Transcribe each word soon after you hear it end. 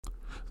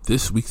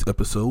This week's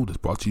episode is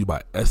brought to you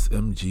by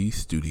SMG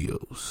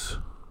Studios.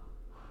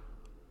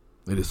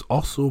 It is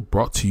also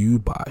brought to you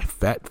by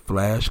Fat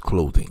Flash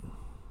Clothing.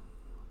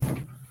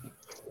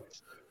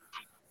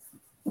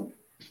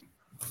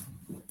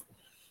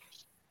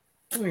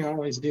 We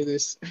always do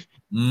this.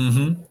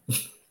 Mm-hmm.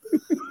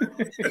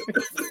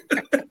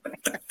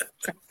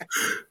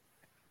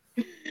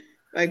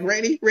 Like,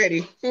 ready?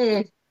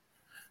 Yeah.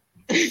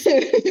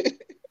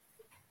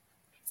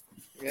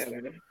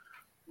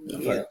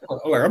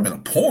 Like I'm in a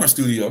porn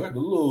studio. I got the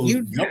little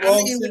with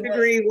the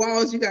green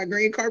walls. You got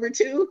green carpet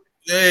too?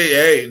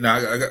 Hey. Nah,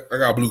 I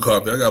got blue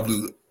carpet. I got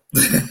blue.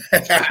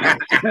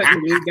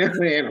 You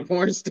definitely in a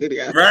porn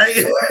studio, right?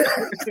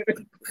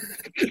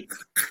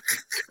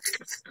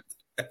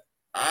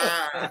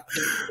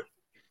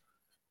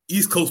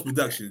 East Coast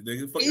production,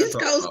 nigga. East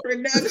Coast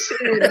production.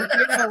 Yeah.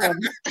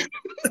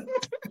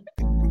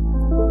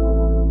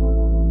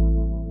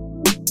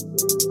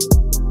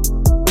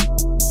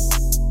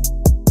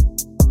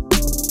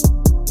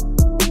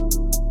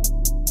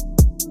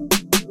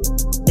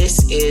 This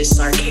is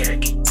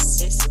Sarcaric.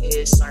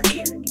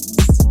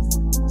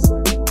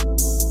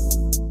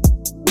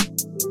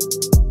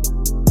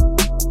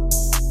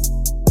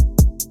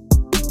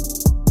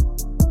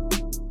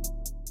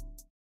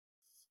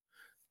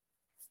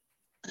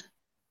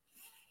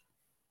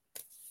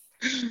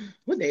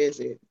 What day is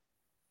it?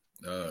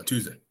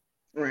 Tuesday.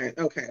 Right.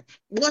 Okay.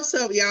 What's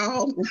up,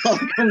 y'all?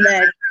 Welcome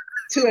back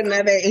to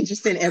another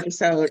interesting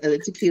episode of the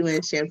Tequila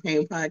and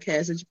Champagne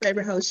Podcast. It's your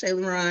favorite host,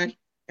 Shae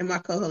and my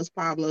co-host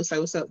Pablo. Say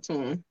what's up to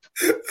him.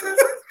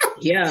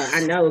 Yeah,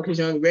 I know, because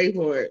you're ready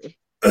for it.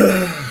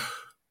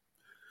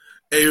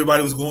 Hey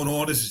everybody, what's going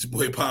on? This is your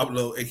boy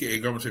Pablo, aka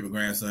Grandma's favorite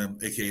grandson,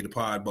 aka the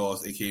Pod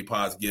Boss, aka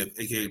Pod's Gift,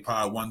 aka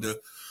Pod Wonder,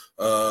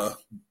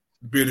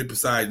 Bearded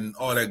Poseidon,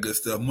 all that good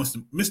stuff.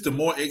 Mr.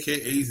 Moore,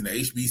 AKA's in the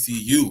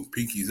HBCU.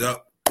 Pinkies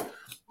up.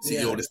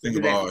 CEO of this thing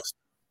of ours.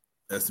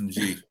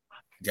 SMG.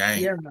 Gang.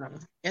 Yeah,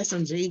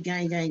 SMG,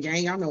 gang.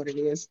 Y'all know what it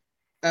is.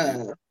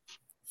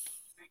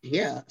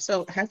 Yeah.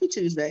 So happy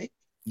Tuesday.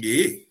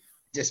 Yeah.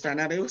 Just found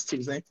out it was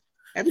Tuesday.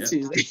 Happy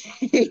Tuesday.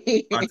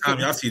 By the time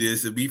y'all see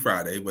this, it'll be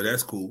Friday, but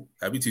that's cool.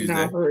 Happy Tuesday.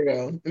 Nah, for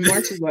real.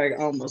 March is like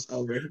almost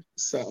over.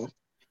 So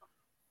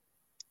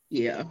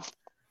yeah.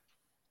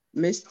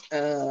 Missed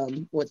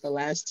what, the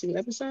last two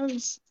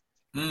episodes?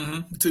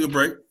 Mm-hmm. Took a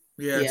break.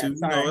 Yeah, sorry.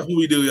 That's what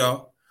we do,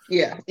 y'all.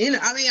 Yeah.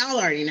 Y'all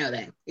already know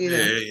that.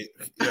 Yeah,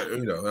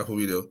 that's what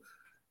we do.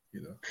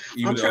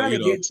 I'm trying to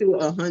get to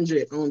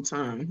 100 on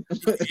time.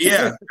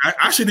 Yeah,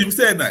 I shouldn't even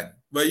say nothing,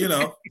 but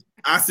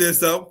I said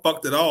something,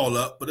 fucked it all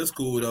up, but it's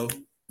cool though.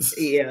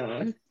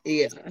 Yeah.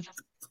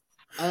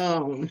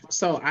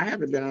 So I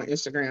haven't been on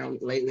Instagram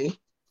lately.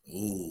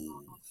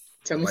 Ooh.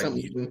 Tell me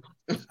something.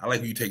 I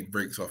like when you take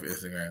breaks off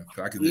Instagram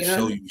because I can just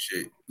show you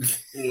shit.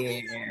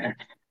 Yeah.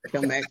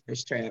 Come back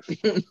this trap.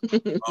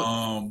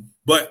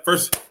 But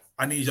first,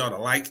 I need y'all to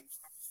like,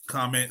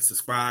 comment,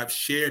 subscribe,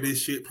 share this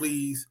shit,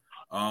 please.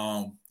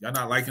 Y'all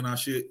not liking our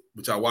shit,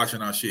 but y'all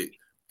watching our shit.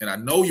 And I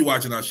know you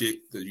watching our shit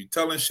because you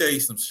telling Shae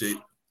some shit.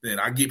 Then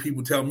I get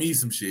people tell me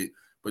some shit,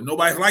 but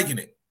nobody's liking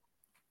it.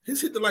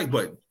 Just hit the like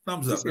button.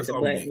 Thumbs up. That's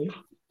all we need.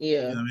 Yeah.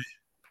 You know what I mean?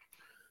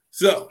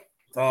 So,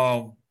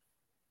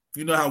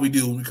 you know how we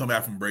do when we come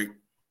back from break.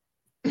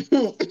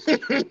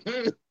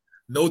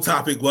 No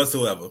topic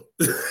whatsoever.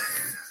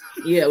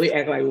 Yeah, we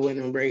act like we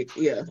went on break.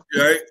 Yeah.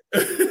 Right?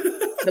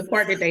 The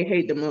part that they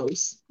hate the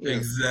most. Yeah.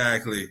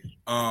 Exactly.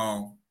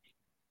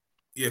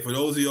 Yeah, for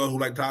those of y'all who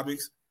like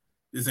topics,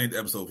 this ain't the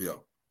episode for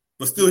y'all.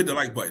 But still hit the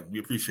like button. We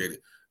appreciate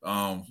it.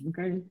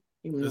 Okay.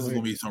 This is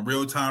gonna be some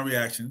real time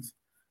reactions.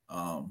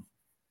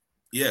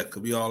 Yeah,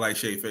 cause we all like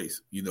Shae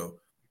face,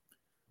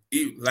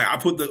 Like I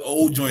put the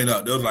old joint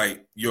up. They was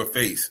like your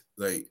face,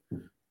 like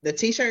the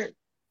T-shirt.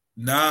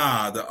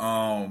 Nah, the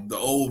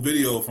old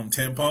video from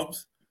 10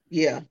 Pumps.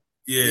 Yeah.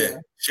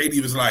 Shady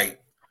was like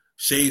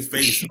Shae's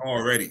face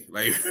already.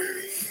 Like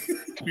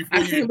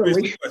I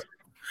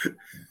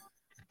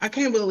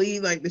can't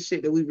believe like the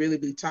shit that we really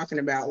be talking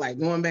about. Like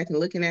going back and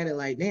looking at it,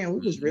 like damn, we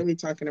was really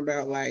talking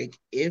about like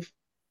if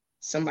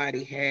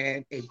somebody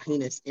had a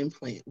penis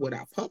implant, would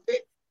I pump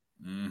it?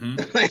 Mm-hmm.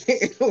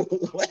 Like,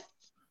 what?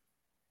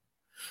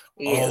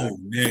 Yeah. Oh,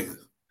 nigga.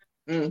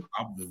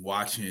 I've been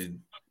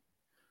watching,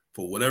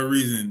 for whatever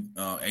reason,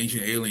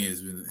 Ancient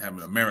Aliens been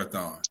having a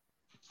marathon.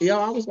 Yo,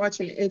 I was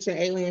watching Ancient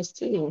Aliens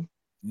too.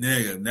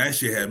 Nigga, that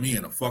shit had me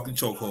in a fucking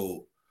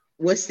chokehold.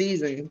 What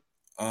season?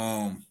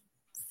 Fuck,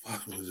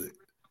 what was it?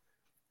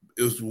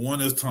 It was one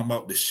that was talking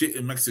about the shit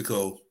in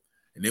Mexico,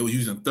 and they were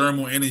using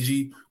thermal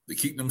energy to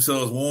keep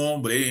themselves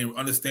warm, but they didn't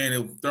understand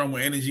the thermal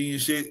energy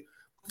and shit.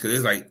 Because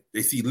it's like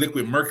they see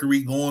liquid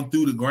mercury going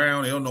through the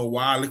ground. They don't know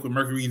why liquid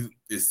mercury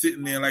is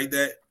sitting there like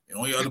that. And the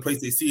only other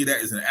place they see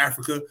that is in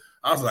Africa.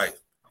 I was like,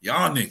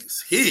 y'all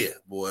niggas here,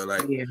 boy.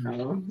 Like,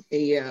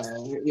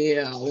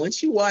 yeah.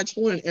 Once you watch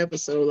one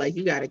episode, like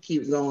you got to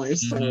keep going.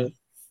 So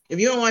if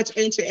you don't watch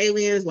Ancient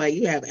Aliens, like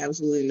you have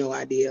absolutely no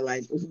idea,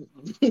 like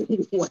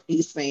what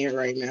he's saying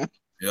right now.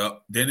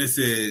 Yep. Then it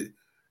said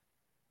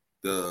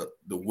the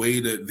way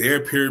that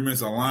their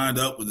pyramids are lined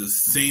up with the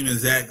same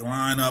exact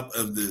lineup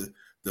of the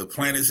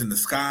planets in the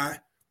sky.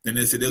 Then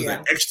they said there was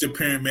an extra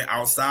pyramid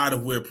outside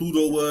of where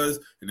Pluto was,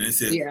 and then they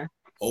said,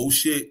 "Oh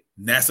shit,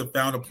 NASA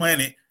found a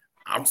planet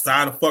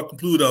outside of fucking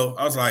Pluto."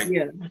 I was like,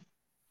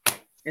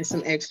 and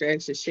some extra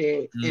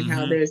shit, and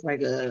how there's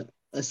like a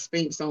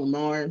Sphinx on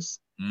Mars.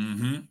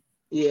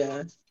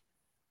 Yeah,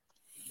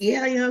 you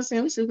know what I'm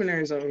saying? We're super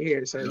nerds over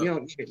here, so you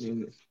don't get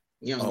it.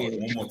 You don't get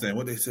it. One more thing.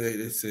 What they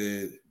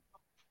said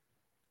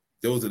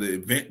there was an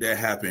event that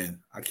happened.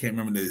 I can't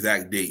remember the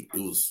exact date.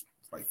 It was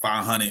like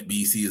 500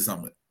 BC or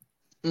something.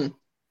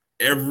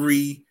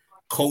 Every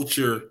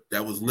culture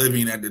that was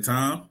living at the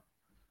time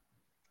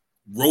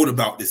wrote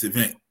about this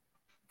event,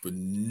 but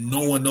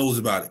no one knows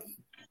about it.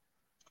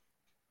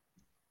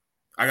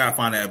 I gotta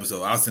find that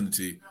episode. I'll send it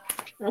to you.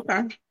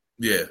 Okay.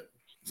 Yeah.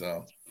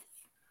 So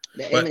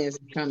the aliens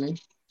are coming.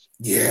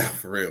 Yeah,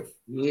 for real.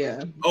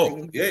 Yeah.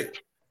 Oh, yeah.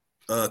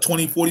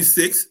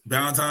 2046,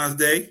 Valentine's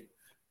Day.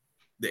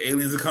 The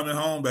aliens are coming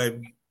home,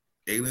 baby.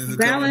 Aliens are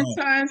Valentine's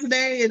coming home.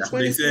 Day in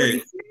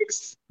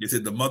 2046. They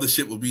said the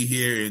mothership will be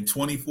here in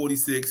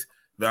 2046,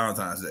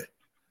 Valentine's Day.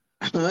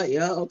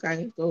 Yeah,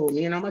 okay, cool.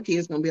 Me and all my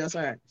kids gonna be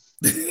outside.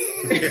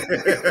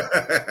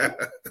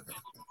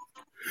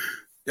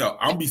 Yo,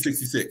 I'm gonna be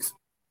 66.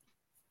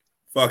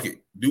 Fuck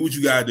it. Do what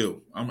you gotta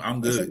do.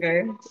 I'm good.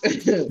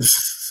 That's okay.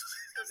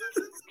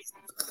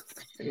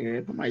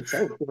 Yeah, I might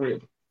choke for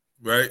it.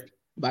 Right?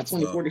 By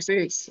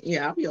 2046.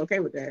 Yeah, I'll be okay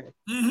with that.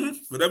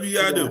 Whatever you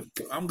gotta do.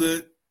 I'm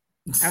good.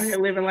 Out here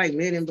living like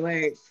Men in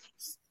Black.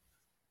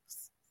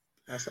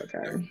 That's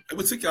okay.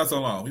 What took y'all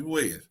so long? We've been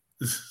waiting.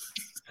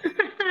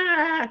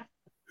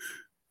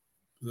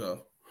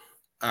 So,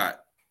 all right.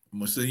 I'm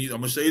gonna show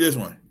you this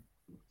one.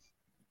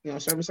 You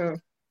want to show me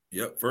something?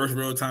 Yep. First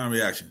real time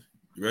reaction.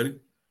 You ready?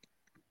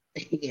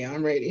 Yeah,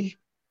 I'm ready.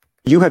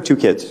 You have 2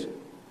 kids.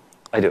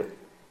 I do.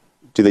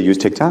 Do they use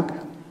TikTok?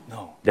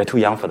 No, they're too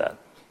young for that.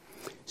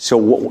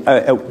 So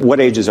at what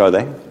ages are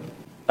they?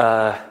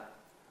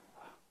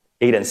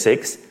 8 and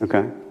 6.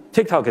 Okay.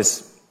 TikTok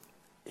is,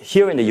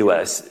 here in the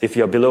US, if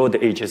you're below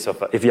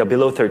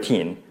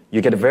 13,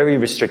 you get a very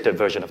restricted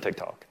version of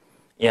TikTok.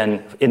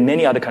 And in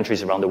many other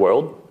countries around the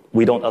world,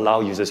 we don't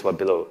allow users who are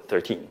below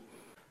 13.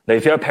 Now,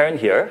 if you're a parent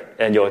here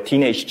and your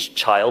teenage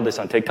child is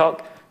on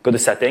TikTok, go to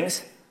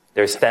settings,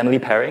 there's family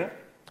pairing,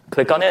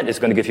 click on it, it's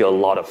going to give you a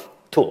lot of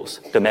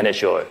tools to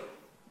manage your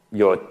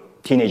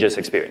teenager's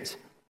experience.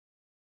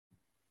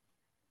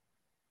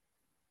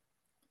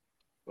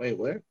 Wait,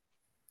 what?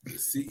 The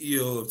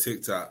CEO of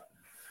TikTok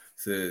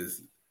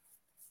says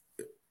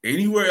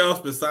anywhere else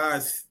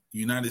besides the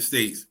United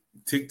States,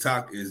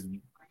 TikTok is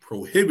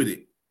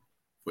prohibited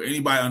for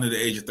anybody under the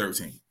age of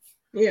 13.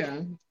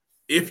 Yeah.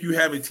 If you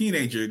have a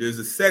teenager, there's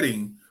a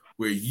setting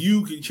where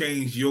you can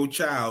change your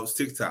child's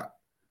TikTok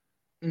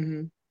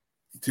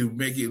to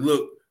make it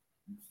look,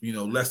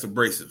 less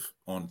abrasive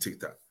on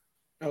TikTok.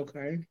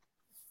 Okay.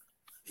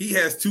 He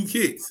has 2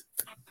 kids,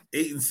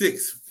 8 and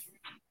 6.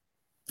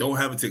 Don't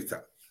have a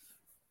TikTok.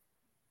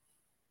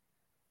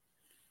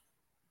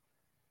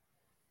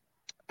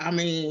 I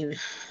mean,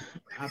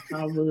 I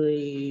don't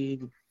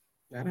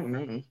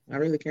know. I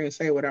really can't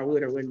say what I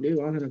would or wouldn't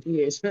do on the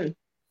kids.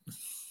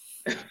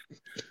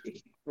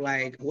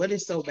 Like, what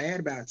is so bad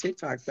about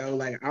TikTok though?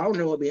 Like, I don't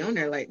know what be on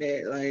there like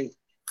that. Like,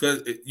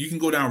 because you can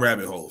go down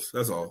rabbit holes.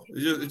 That's all.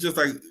 It's just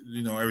like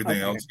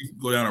everything else. You can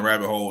go down a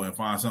rabbit hole and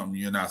find something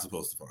you're not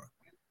supposed to find.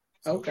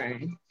 So,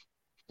 okay.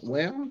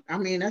 Well, I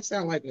mean, that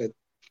sounds like a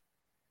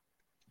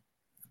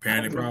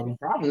parenting problem.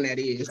 Problem that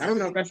is. I don't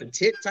know if that's a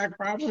TikTok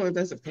problem or if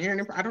that's a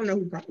parenting problem. I don't know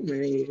who problem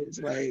it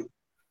is. Like,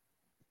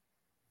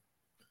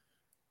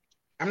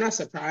 I'm not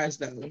surprised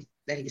though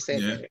that he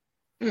said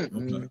that.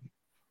 Okay.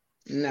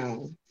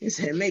 No, he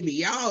said maybe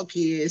y'all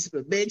kids,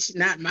 but bitch,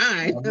 not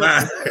mine. No,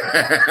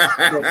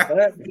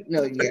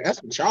 yeah,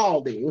 that's what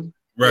y'all do.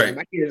 Right. Yeah,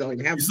 my kids don't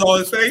even have. You saw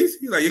his face.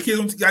 He's like, your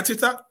kids got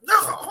TikTok?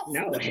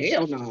 No,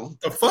 hell no.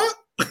 The fuck?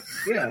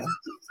 Yeah,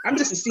 I'm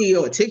just a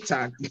CEO of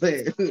TikTok,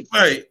 but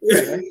right.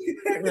 Yeah,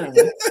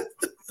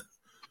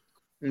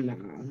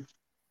 no.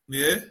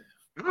 Yeah.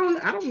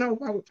 I don't know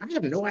if I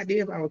have no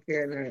idea if I would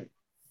care or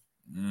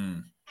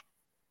not.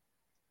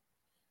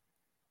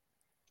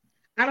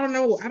 I don't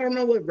know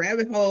what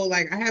rabbit hole.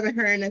 Like, I haven't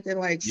heard nothing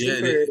like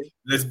super.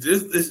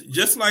 It's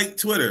just like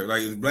Twitter.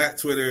 Like, it's Black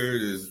Twitter.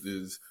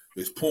 There's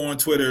porn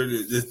Twitter.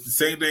 It's the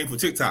same thing for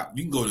TikTok.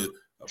 You can go to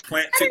a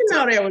plant. I didn't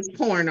know there was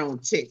porn on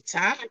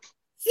TikTok.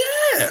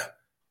 Yeah.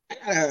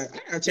 I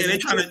gotta they're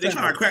trying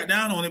to crack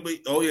down on it, but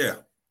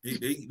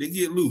they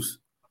get loose.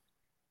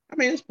 I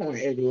mean, it's porn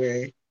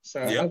everywhere.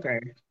 So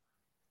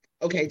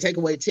okay, take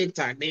away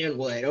TikTok, then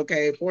what?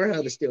 Okay,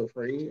 Pornhub is still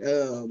free.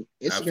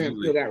 Instagram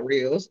still got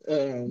reels.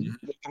 And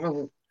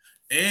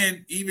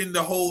even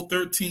the whole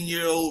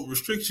 13-year-old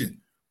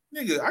restriction,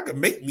 nigga, I could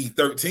make me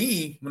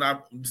 13 when I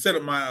set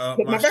up my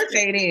my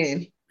birthday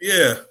in.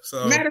 Yeah.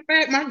 So matter of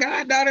fact, my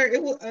goddaughter,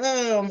 it was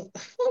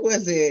what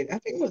was it? I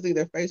think it was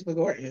either Facebook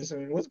or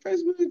Instagram. Was it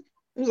Facebook? It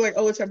was like,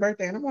 oh, it's her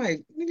birthday, and I'm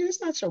like, nigga,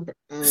 it's not your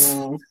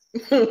birthday.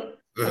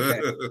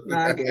 Okay. No,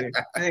 I get it.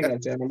 I ain't gonna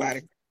tell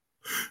nobody.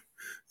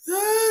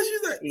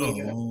 She's like,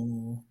 Yeah.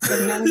 oh. But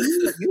no,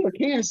 you a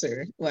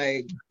Cancer.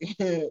 Like,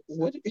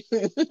 what?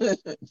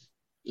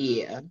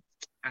 Yeah.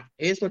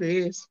 It's what it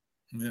is.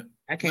 Yeah.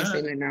 I can't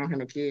say nothing. I don't have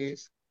no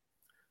kids.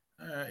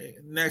 All right.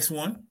 Next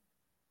one.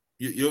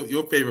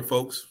 Your favorite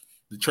folks,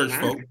 the church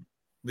folk.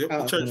 Yep,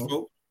 the church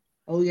folk.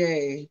 Oh,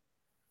 yeah.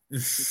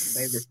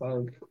 Favorite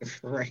folk.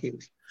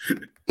 Right.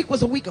 It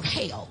was a week of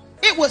hell.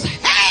 It was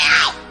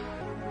hell!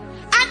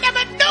 I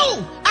never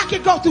knew I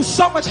could go through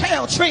so much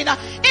hell, Trina.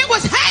 It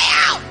was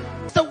hell!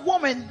 The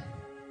woman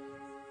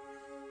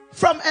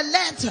from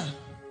Atlanta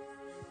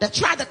that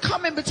tried to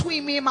come in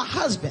between me and my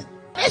husband.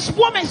 This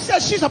woman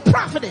says she's a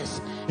prophetess.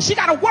 She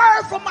got a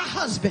word from my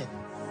husband.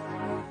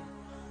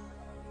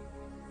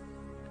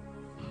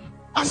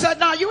 I said,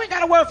 no, you ain't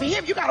got a word for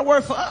him. You got a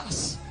word for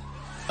us.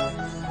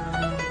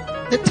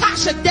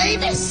 Natasha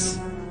Davis.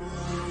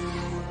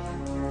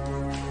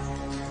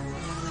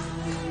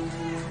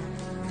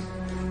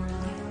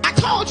 I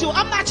told you,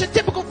 I'm not your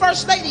typical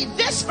first lady.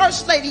 This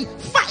first lady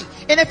fight.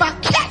 And if I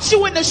catch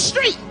you in the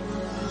street,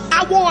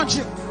 I warned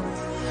you.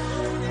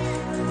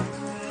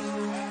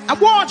 I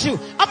warned you.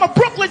 I'm a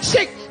Brooklyn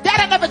chick.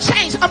 That'll never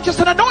change. I'm just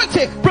an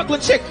anointed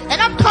Brooklyn chick.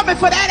 And I'm coming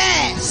for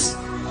that ass.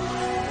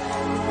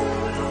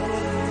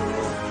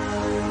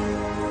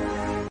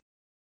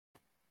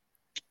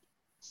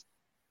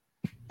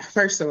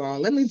 First of all,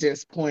 let me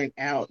just point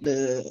out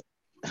the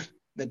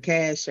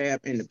Cash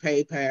App and the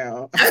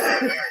PayPal.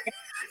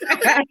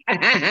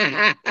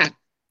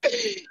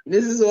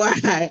 This is why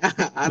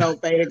I don't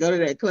pay to go to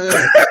that club.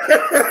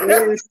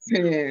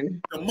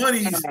 Listen, the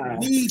money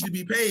needs to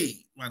be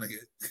paid, my nigga.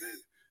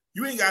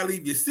 You ain't gotta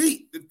leave your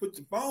seat to put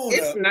your phone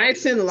it's up.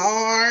 Nice and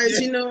large,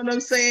 you know what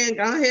I'm saying?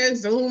 Go ahead,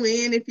 zoom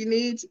in if you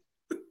need to.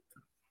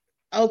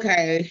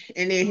 Okay,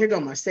 and then here go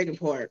my second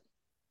part.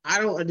 I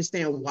don't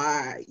understand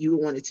why you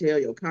would want to tell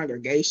your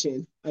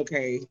congregation,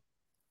 okay,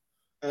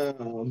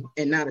 and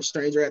not a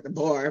stranger at the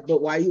bar,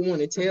 but why you want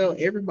to tell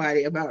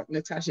everybody about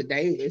Natasha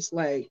Davis,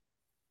 like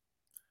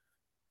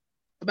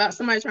about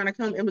somebody trying to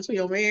come in between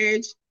your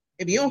marriage.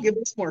 If you don't give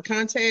us more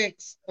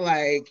context,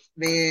 like,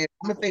 then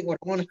I'm gonna think what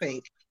I want to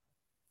think.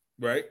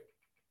 Right?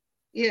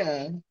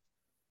 Yeah,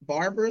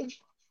 Barbara,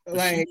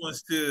 like she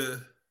wants to.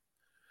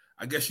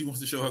 I guess she wants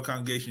to show her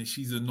congregation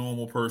she's a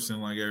normal person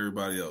like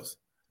everybody else.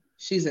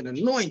 She's an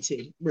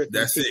anointed.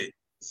 That's it.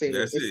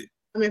 That's it.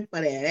 I'm in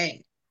for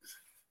that.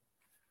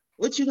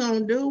 What you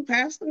gonna do,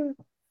 Pastor?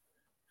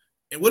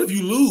 And what if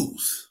you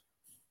lose?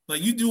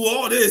 Like you do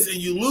all this and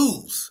you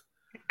lose.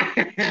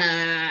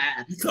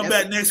 You come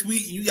back next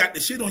week and you got the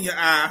shit on your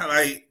eye.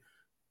 Like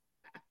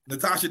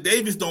Natasha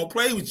Davis don't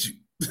play with you.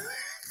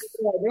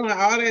 Doing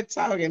all that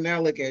talking,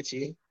 now look at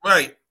you.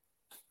 Right.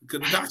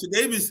 Because Natasha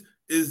Davis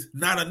is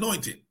not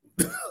anointed,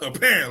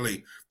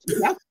 apparently.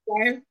 That's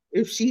why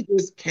if she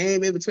just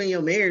came in between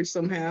your marriage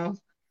somehow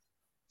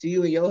to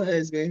you and your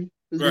husband,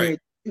 who's married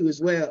to you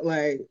as well,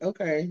 like,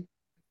 okay,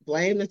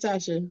 blame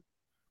Natasha.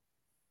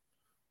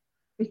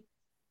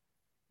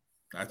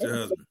 Not your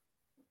husband.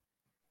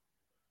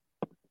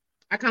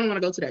 I kind of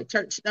want to go to that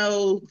church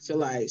though to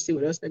like see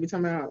what else they be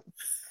talking about.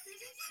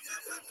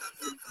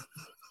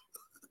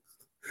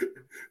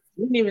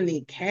 We don't even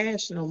need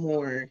cash no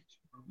more.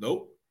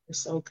 Nope.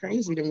 It's so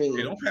crazy to me.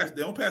 They don't pass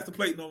the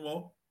plate no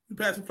more. You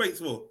pass the plates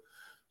for.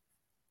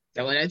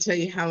 So when I tell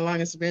you how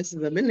long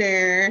expenses have been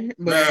there,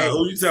 but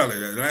who you telling?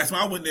 The last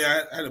time I went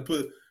there, I had to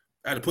put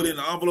it in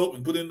the envelope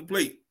and put it in the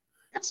plate.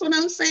 That's what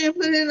I'm saying.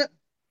 Put it in.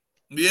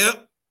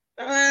 Yep.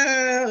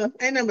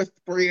 Ain't number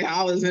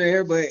 $3 in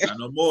there, but I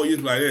know more. You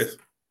like this.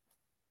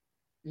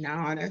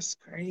 No, that's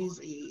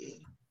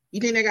crazy. You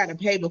think they got to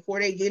pay before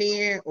they get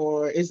in,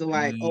 or is it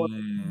like,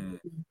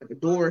 at the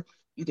door,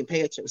 you can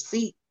pay at your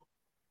seat?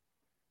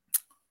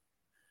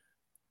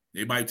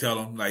 They might tell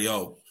them like,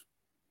 "Yo,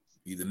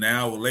 either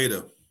now or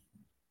later,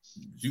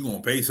 you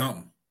gonna pay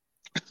something."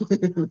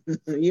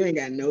 You ain't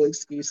got no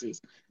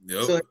excuses.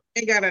 Yep. So if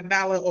you ain't got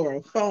 $1 or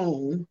a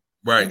phone,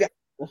 right? You got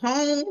a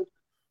home.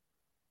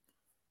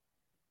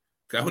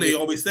 That's what they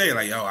always say.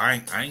 Like, "Yo,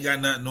 I ain't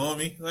got nothing on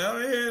me." Like, "Oh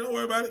yeah, don't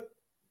worry about it."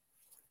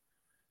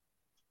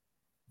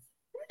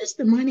 Where does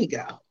the money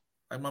go?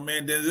 Like my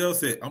man Denzel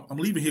said, I'm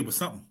leaving here with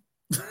something.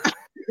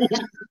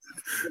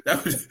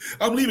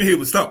 I'm leaving here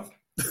with something.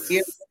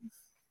 Yeah.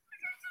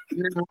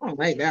 No, I don't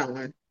like that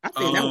one. I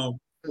think that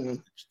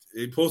one.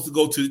 It's supposed to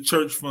go to the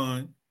church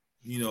fund,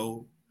 you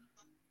know,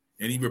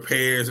 any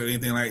repairs or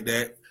anything like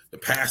that. The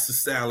pastor's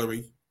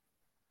salary.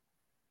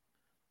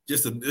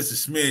 Just a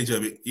smidge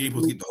of it. You ain't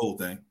supposed to get the whole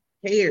thing.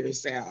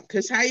 Cares out.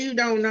 Because how you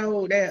don't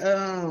know that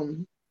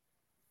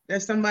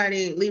that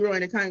somebody, Leroy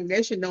in the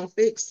congregation, don't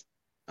fix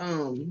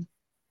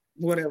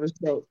whatever's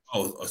broke.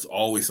 Oh, it's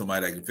always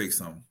somebody that can fix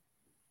something.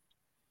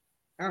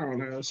 I don't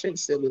know. Shit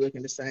still be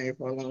looking the same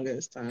for a long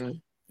ass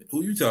time.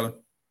 Who you telling?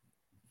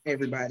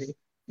 Everybody.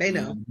 They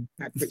know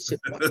how to fix shit.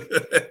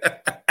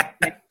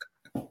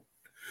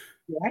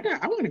 Yeah,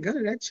 I want to go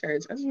to that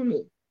church. I just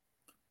want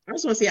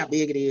to see how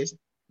big it is.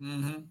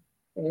 Mm-hmm.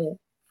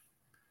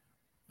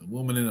 The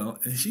woman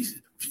and she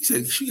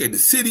said she gave the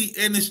city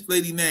and this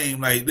lady name.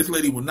 Like this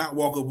lady would not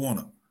walk up on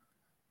her.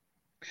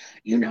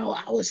 You know,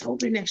 I was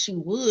hoping that she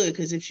would,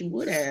 because if she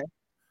would have,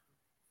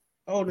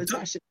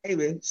 Natasha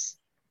Davis.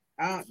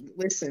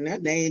 Listen,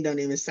 that name don't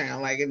even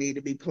sound like it need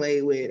to be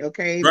played with.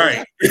 Okay,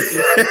 right?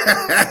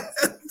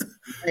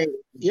 Hey,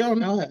 you don't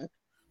know her.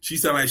 She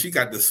sound like she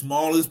got the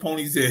smallest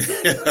ponytail.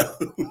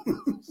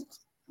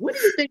 What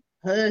do you think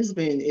her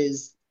husband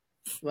is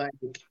like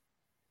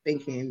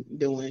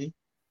doing?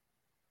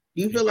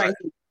 Do you feel like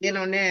he's in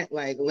on that,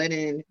 like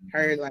letting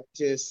her like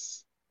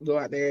just go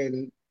out there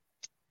and?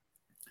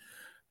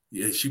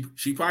 Yeah,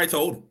 she probably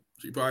told him.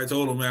 She probably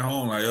told him at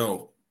home, like,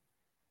 "Yo,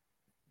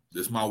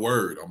 this is my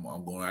word. I'm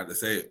going to have to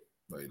say it.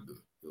 Like the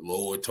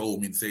Lord told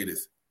me to say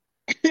this."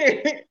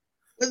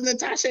 Was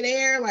Natasha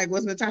there? Like,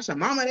 was Natasha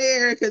mama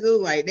there? Because it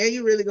was like, there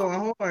you really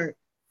going hard.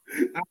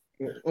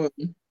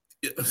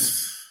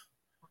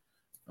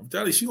 I'm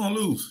telling you, she gonna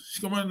lose.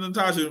 She gonna run into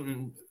Natasha.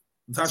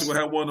 Natasha will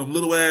have one of them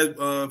little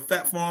ass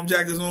Fat Farm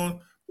jackets on.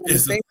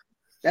 That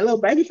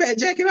little baby fat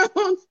jacket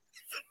on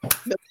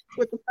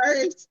with the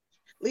furs.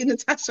 Leave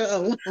Natasha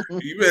alone.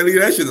 You better leave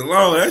that shit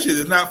alone. That shit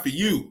is not for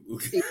you.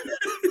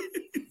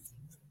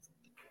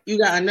 You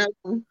got another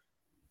one?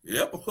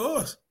 Yep, of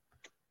course.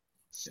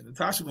 And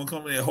Natasha gonna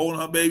come in there holding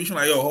her baby. She's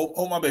like, "Yo,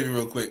 hold my baby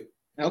real quick."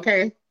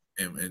 Okay.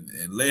 And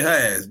lay her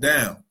ass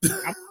down.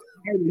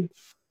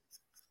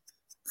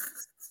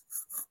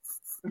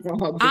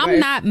 I'm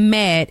not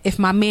mad if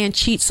my man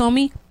cheats on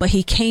me, but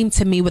he came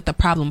to me with the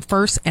problem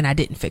first and I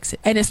didn't fix it.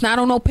 And it's not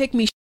on no pick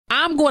me.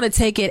 I'm going to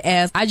take it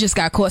as I just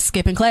got caught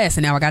skipping class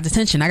and now I got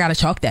detention. I got to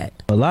chalk that.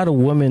 A lot of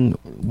women,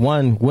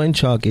 one, wouldn't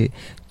chalk it.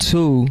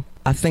 Two,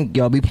 I think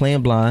y'all be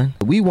playing blind.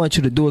 We want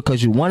you to do it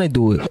because you want to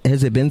do it.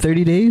 Has it been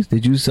 30 days?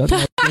 Did you suck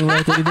my thing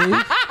like 30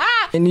 days?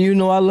 And you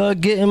know I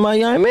love getting my,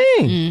 you know what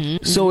I mean?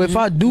 So if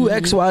I do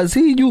X, Y,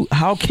 Z,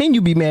 how can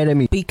you be mad at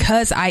me?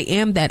 Because I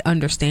am that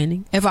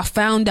understanding. If I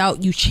found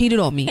out you cheated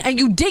on me and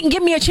you didn't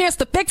give me a chance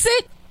to fix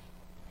it,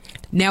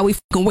 now we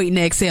fucking waiting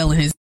to exhale in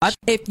his.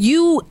 If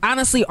you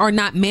honestly are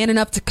not man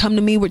enough to come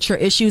to me with your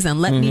issues and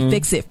let me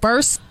fix it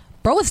first,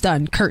 bro, it's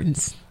done.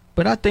 Curtains.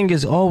 But I think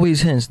it's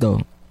always hints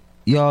though.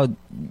 Y'all,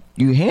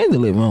 you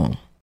handle it wrong.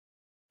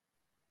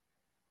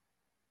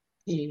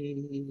 I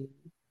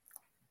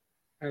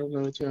don't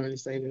know what you're going to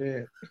say to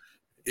that.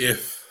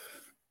 If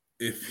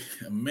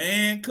a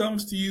man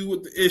comes to you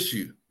with the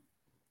issue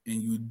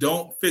and you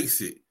don't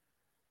fix it,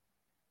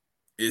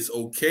 it's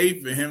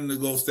okay for him to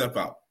go step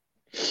out.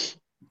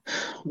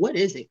 What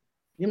is it?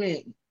 Give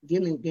me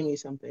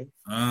something.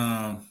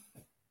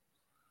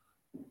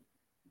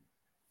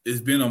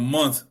 It's been a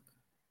month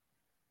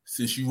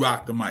since you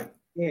rocked the mic.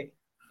 Yeah.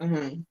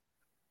 And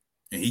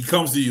he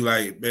comes to you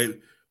like,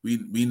 "Baby,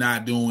 we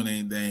not doing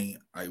anything.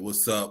 Like,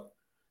 what's up?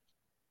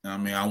 I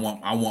mean, I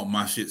want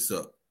my shit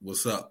sucked.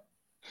 What's up?"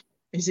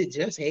 Is it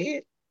just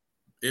head?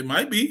 It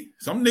might be.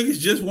 Some niggas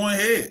just want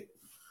head.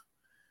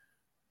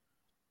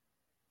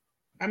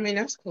 I mean,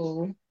 that's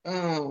cool.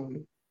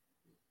 I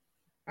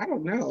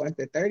don't know.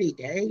 After 30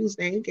 days,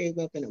 they gave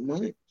up in a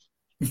month.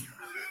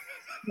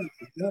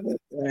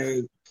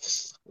 Like,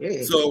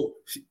 yeah. So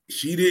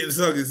she didn't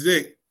suck his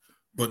dick,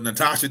 but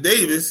Natasha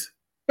Davis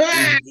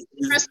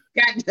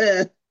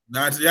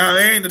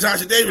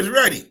Natasha Davis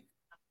ready.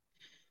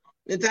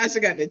 Natasha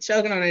got the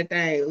choking on that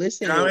thing.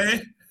 Listen, you know what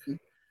I mean?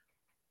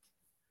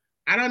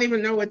 I don't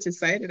even know what to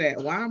say to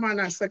that. Why am I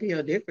not sucking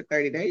your dick for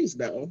 30 days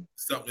though?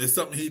 It's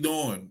something he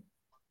doing.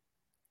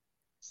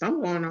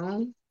 Something going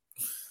on.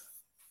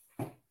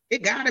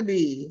 It gotta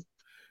be,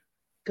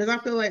 because I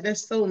feel like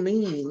that's so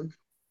mean.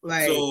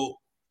 Like,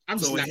 I'm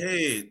just not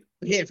head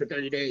for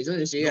 30 days.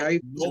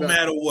 No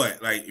matter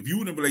what, like if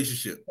you in a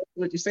relationship,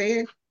 what you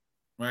saying,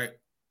 right?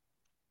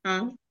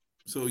 Huh?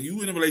 So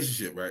you in a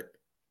relationship, right?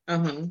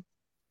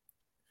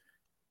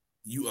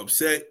 You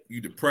upset, you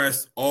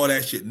depressed, all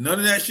that shit. None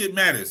of that shit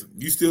matters.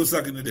 You still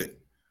sucking the dick.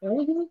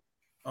 Oh,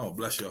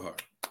 bless your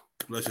heart.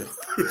 Bless your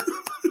heart.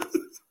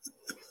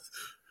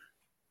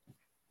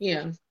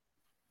 Yeah.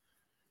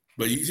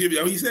 But you see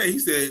what he said? He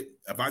said,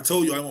 if I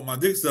told you I want my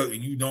dick sucked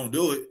and you don't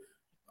do it,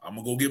 I'm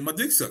going to go get my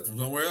dick sucked from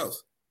somewhere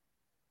else.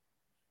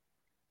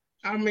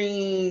 I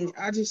mean,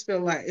 I just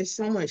feel like it's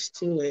so much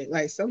to it.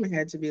 Like, something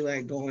had to be,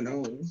 like, going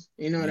on.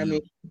 You know what I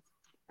mean?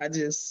 I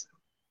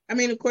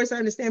mean, of course, I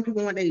understand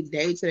people want their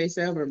day to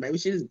themselves, or maybe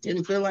she just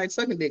didn't feel like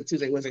sucking dick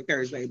Tuesday, wasn't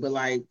Thursday. But,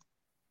 like,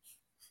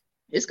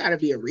 it's got to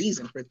be a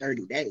reason for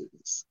 30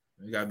 days.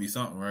 It got to be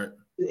something, right?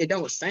 It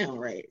don't sound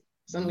right.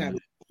 Something got to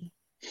be.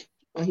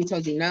 When he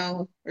told you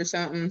no or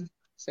something,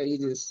 so you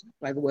just,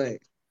 like, what?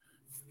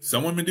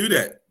 Some women do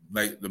that.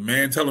 Like, the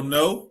man tell them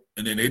no,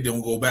 and then they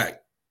don't go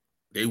back.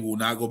 They will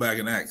not go back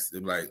and ask.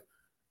 They're like,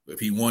 if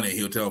he want it,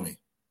 he'll tell me.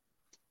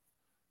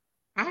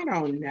 I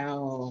don't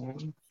know.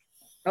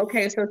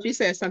 Okay, so she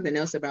said something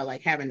else about,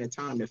 like, having the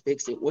time to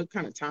fix it. What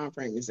kind of time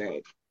frame is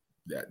that?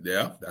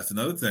 Yeah, that's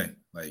another thing.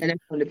 Like, and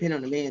it's going to depend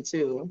on the man,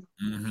 too.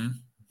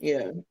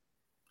 Yeah.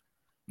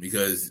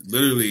 Because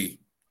literally,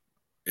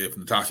 if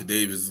Natasha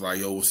Davis is like,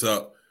 "Yo, what's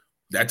up?"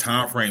 that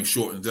time frame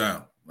shortens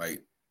down.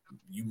 Like,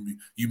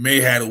 you may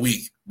had a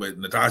week, but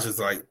Natasha's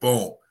like,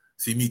 boom,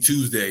 see me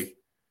Tuesday.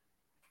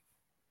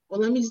 Well,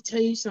 let me just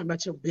tell you something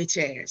about your bitch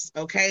ass,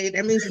 okay?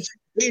 That means that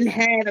you didn't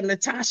have a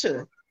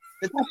Natasha.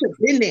 Natasha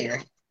been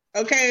there,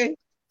 okay?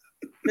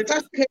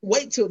 Natasha couldn't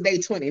wait till day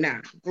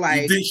 29.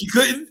 Like, you think she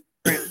couldn't?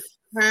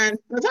 Man,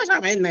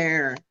 Natasha been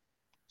there.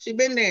 She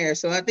been there.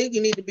 So I think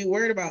you need to be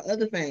worried about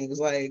other things.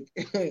 Like,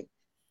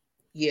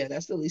 yeah,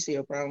 that's the least of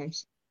your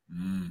problems.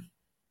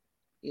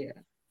 Yeah.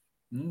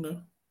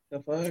 No. The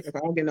fuck? If I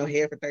don't get no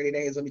hair for 30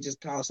 days, let me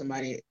just call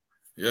somebody.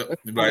 Yep.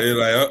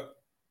 Like,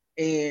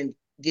 and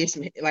get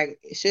some, like,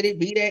 should it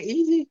be that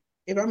easy?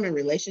 If I'm in a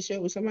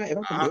relationship with somebody, if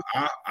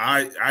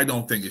I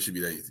don't think it should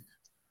be that easy.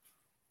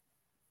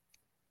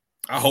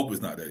 I hope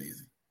it's not that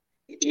easy.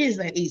 It is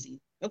that easy.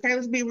 Okay,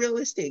 let's be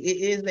realistic. It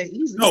is that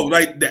easy. No,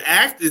 like the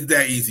act is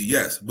that easy,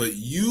 yes. But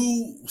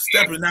you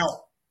stepping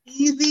out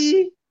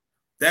easy.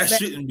 That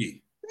shouldn't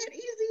be. That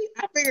easy.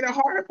 I figured the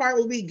harder part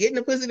would be getting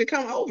the pussy to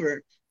come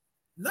over.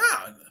 Nah.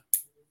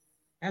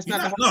 That's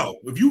not the hard no.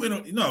 If you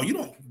you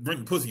don't bring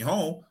the pussy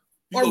home.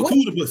 You or go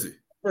to the pussy.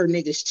 For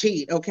niggas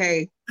cheat,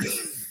 okay?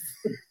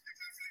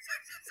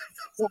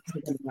 You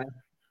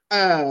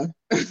know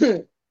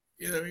what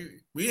I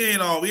mean? We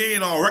ain't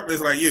all reckless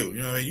like you.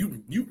 You know what I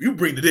mean? You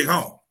bring the dick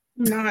home.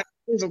 Not a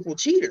physical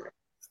cheater.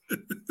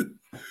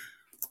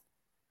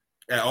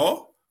 At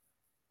all?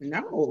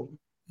 No.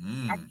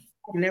 I've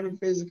never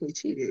physically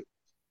cheated.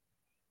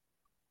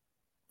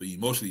 But you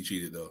emotionally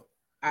cheated though.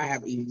 I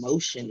have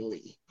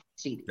emotionally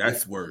cheated.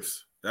 That's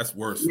worse. That's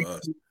worse for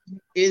us.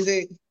 Is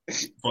it?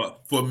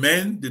 For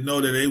men to know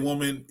that a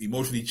woman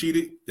emotionally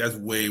cheated, that's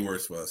way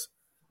worse for us.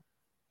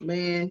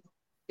 Man,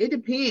 it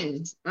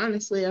depends.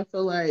 Honestly, I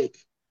feel like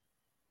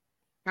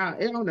I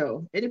don't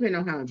know. It depends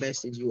on how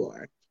invested you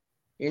are.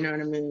 You know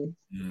what I mean?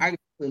 I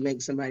can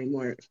make somebody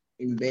more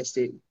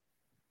invested,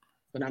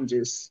 but I'm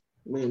just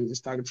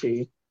talking to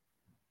you.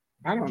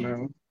 I don't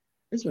know.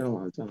 It's been a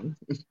long time.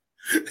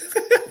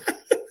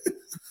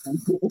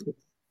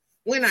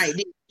 When I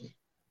did,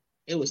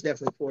 it was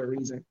definitely for a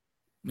reason.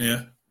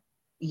 Yeah.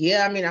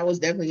 Yeah, I mean, I was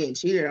definitely getting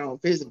cheated on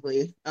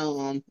physically.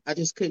 I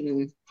just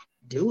couldn't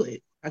do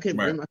it. I couldn't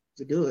bring myself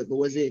to do it. But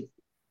was it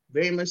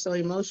very much so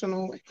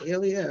emotional?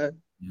 Hell yeah.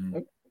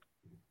 Okay.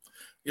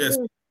 Yes,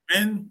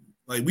 and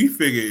like we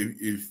figure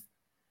if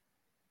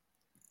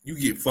you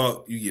get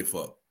fucked, you get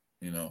fucked.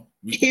 You know,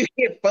 you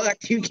get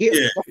fucked, you get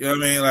fucked. You know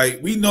what I mean?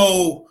 Like we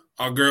know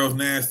our girl's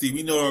nasty.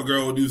 We know our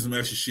girl will do some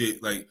extra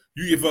shit. Like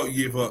you get fucked,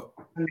 you get fucked.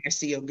 How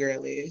nasty your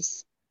girl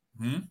is.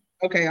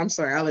 Okay, I'm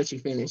sorry. I'll let you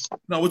finish.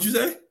 No, what you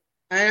say?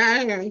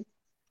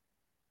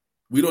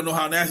 We don't know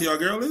how nasty our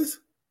girl is?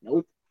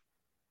 Nope.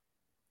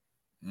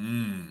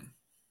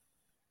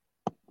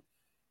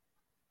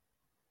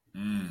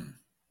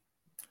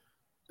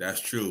 That's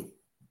true.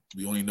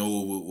 We only know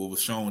what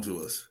was shown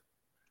to us.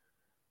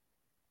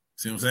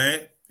 See what I'm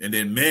saying? And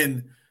then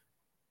men,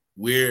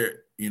 we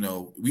in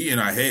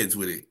our heads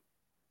with it.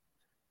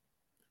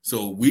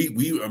 So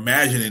we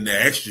imagining the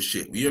extra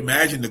shit. We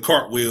imagine the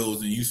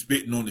cartwheels and you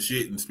spitting on the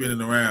shit and spinning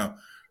around.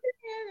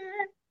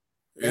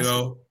 You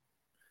know?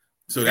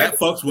 So that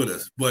fucks with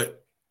us.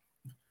 But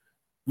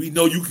we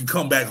know you can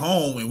come back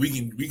home and we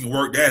can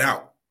work that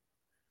out.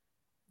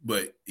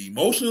 But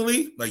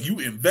emotionally, like you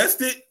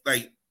invested,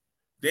 like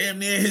damn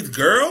near his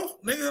girl,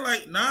 nigga,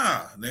 like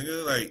nah,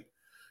 nigga, like.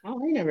 Oh,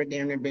 I never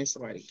damn near been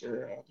somebody's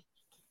girl.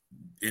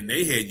 In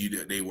their head,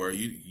 they were.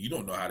 You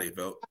don't know how they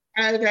felt.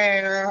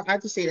 Okay, I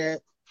can see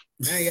that.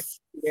 I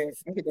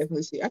can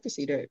definitely see. I can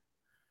see that.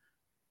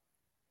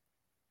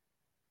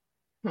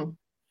 Huh.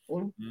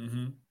 Well.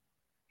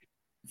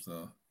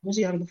 So. Was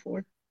he on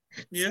before?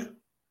 Yeah.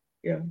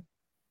 Yeah.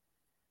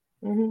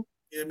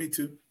 Yeah, me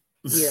too.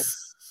 Yeah.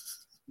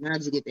 Now I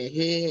just get that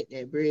head,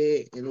 that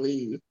bread, and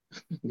leave.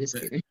 Just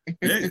kidding.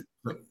 Yeah.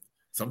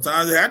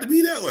 Sometimes it had to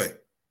be that way.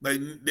 Like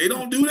they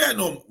don't do that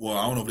no more. Well,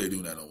 I don't know if they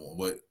do that no more,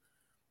 but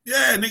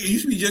yeah, nigga, it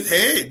used to be just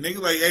head. Nigga,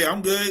 like, hey,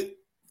 I'm good.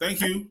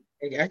 Thank you.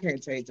 I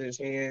can't take this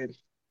head.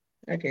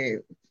 I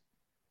can't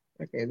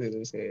do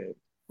this head.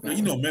 Now,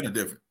 you know, men are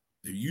different.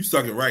 If you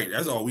suck it right,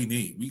 that's all we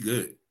need. We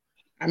good.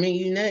 I mean,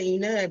 you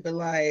know, but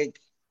like,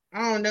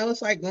 I don't know.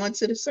 It's like going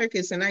to the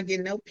circus and I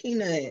get no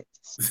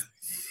peanuts.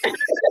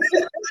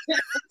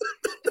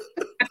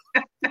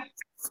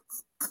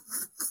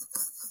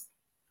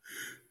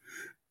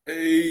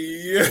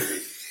 Hey.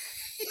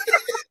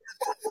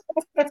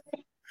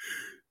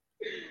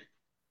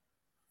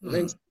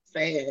 Looks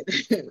sad.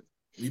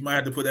 We might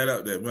have to put that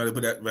up there. We might have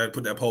to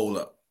put that poll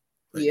up.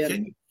 Like, yeah.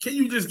 Can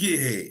you just get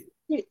head?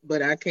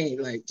 But I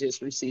can't like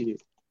just receive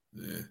it.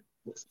 Yeah.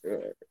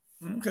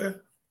 Okay.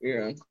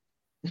 Yeah.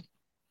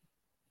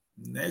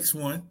 Next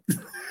one.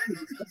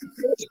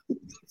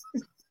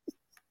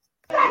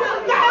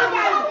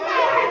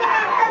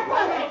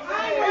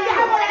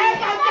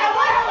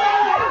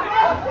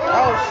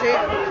 Oh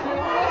shit.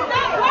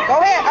 Go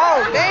ahead.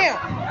 Oh damn.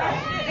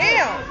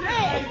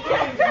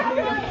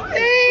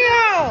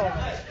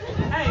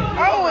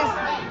 Oh, it's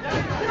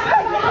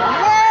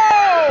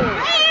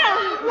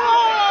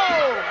whoa.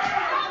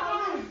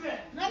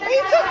 He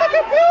took the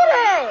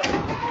computer.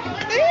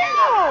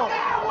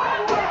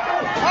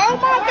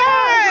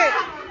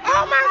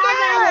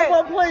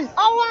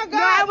 my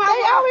God.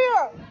 Stay out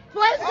here.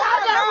 Please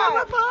God, that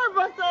woman bird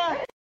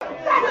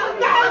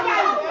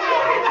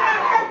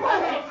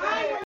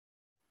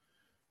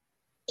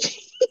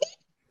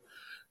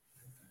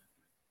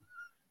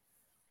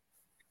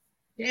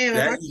Damn,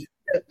 That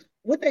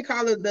what they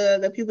call it,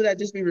 the people that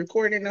just be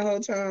recording the whole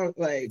time,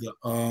 like the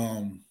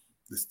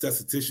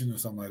esthetician or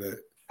something like that.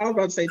 I was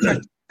about to say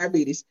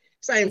diabetes,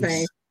 same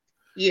thing.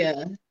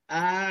 Yeah.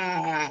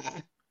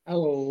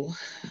 Oh.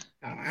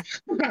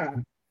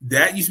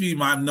 That used to be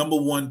my number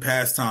one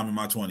pastime in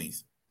my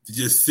 20s, to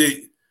just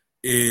sit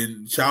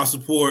in child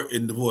support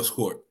and divorce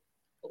court.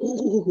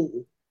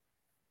 Ooh.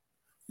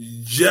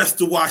 Just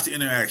to watch the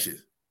interaction.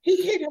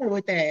 He hit her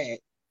with that.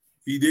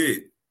 He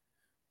did.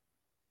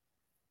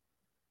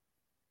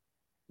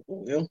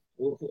 Well,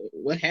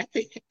 what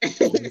happened?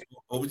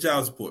 Over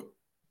child support.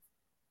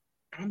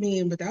 I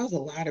mean, but that was a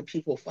lot of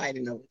people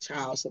fighting over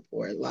child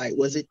support. Like,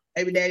 was it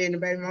baby daddy and the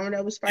baby mama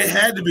that was fighting? It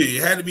had to be.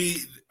 It had to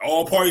be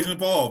all parties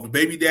involved. The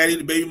baby daddy,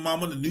 the baby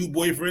mama, the new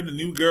boyfriend, the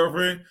new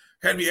girlfriend.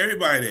 Had to be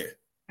everybody there.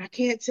 I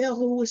can't tell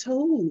who was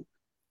who.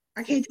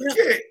 I can't tell.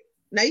 Okay.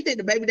 Now, you think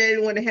the baby daddy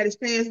the one that had his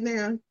pants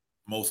down?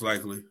 Most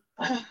likely.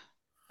 The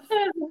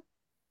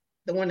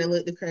one that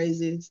looked the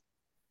craziest?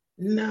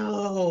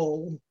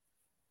 No,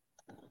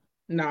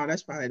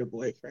 that's probably the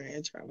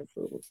boyfriend trying to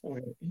prove a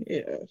point.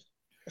 Yeah.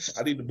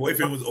 I think the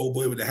boyfriend was the old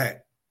boy with the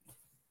hat.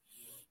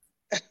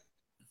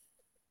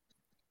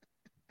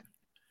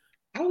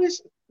 I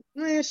wish,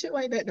 man, shit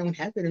like that don't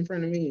happen in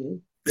front of me.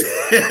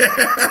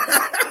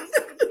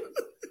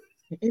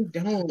 It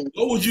don't.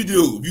 What would you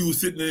do if you were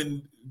sitting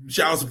in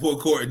child support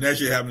court and that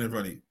shit happened in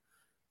front of you?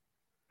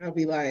 I'll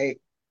be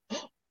like,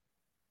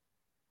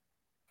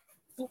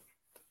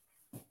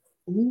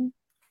 ooh.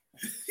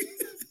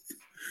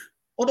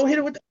 Oh, don't hit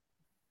her with the,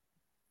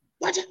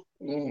 watch out.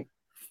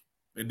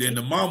 And then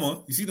the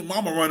mama, you see the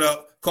mama run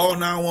up, call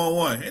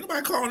 911. Ain't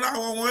nobody calling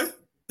 911.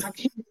 I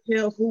can't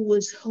tell who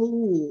was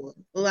who.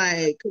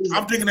 Like,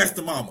 I'm thinking that's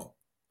the mama.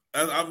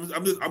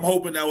 I'm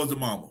hoping that was the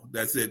mama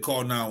that said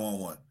call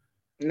 911.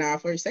 Nah,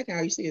 for a second,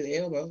 all you see is the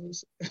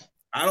elbows.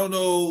 I don't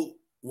know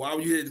why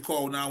you had to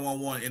call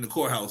 911 in the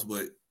courthouse,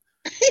 but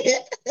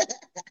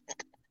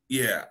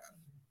yeah,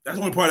 that's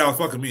the only part that was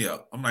fucking me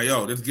up. I'm like,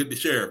 yo, let's get the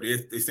sheriff.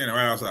 They standing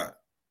right outside.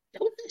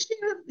 Don't the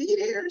sheriff be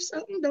there or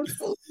something? Don't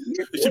you?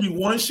 There should be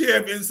one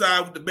sheriff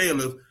inside with the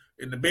bailiff,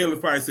 and the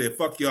bailiff probably said,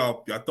 "Fuck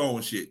y'all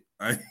throwing shit."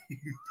 Right?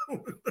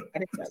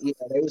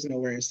 Yeah, they was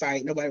nowhere in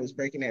sight. Nobody was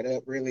breaking that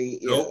up, really.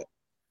 Nope.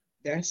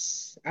 Yeah.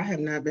 I have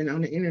not been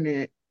on the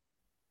internet.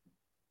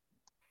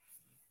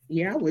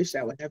 Yeah, I wish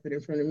that would happen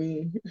in front of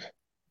me.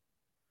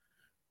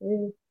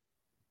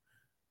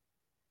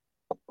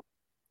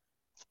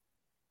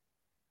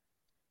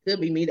 Could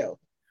be me though.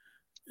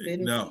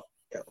 No,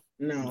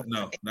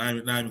 not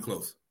even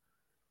close.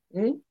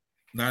 Hmm?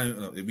 Not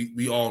even,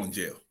 we all in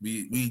jail.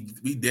 We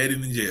dead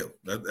and in jail.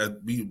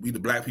 We the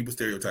black people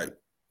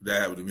stereotype. That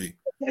happened to me.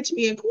 Catch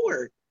me in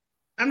court.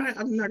 I'm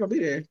not gonna be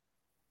there.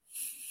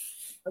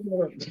 I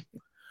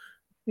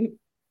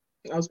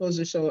was supposed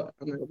to show up.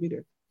 I'm not gonna be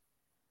there.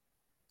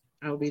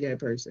 I'll be that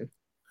person.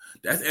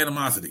 That's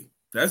animosity.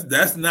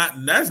 That's not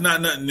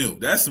nothing new.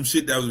 That's some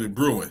shit that was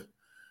brewing.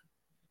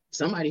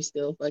 Somebody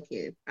still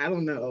fucking. I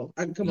don't know.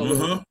 I can come up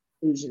with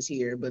conclusions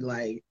here, but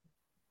like,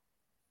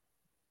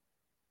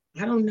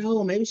 I don't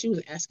know. Maybe she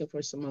was asking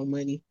for some more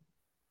money,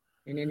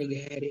 and then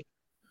nigga had it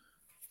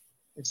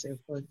and said,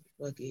 "Fuck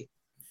it."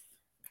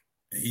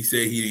 And he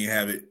said he didn't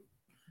have it,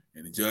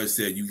 and the judge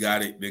said, "You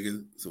got it,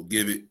 nigga. So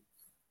give it."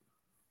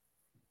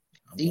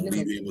 I'm gonna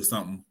leave it with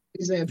something.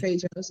 Is that pay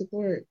child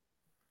support?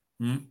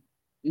 You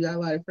got a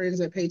lot of friends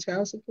that pay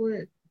child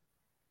support?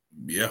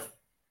 Yeah.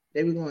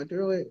 They be going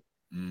through it?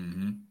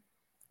 Mm-hmm.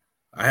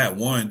 I had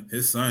one.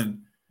 His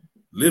son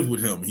lived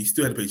with him. He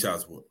still had to pay child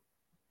support.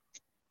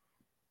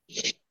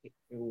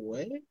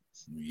 What?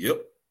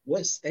 Yep.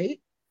 What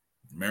state?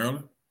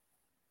 Maryland.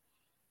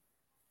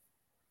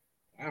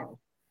 Wow.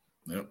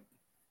 Yep.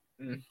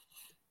 I'm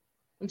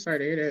sorry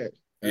to hear that.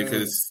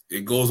 Because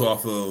it goes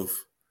off of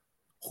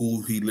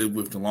who he lived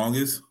with the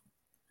longest.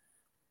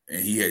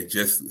 And he had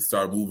just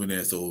started moving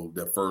there. So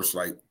the first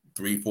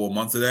 3-4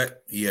 months of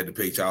that, he had to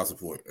pay child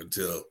support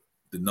until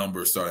the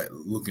numbers started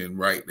looking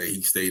right that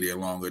he stayed there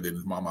longer than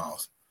his mama's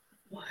house.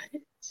 What?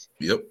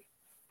 Yep.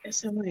 That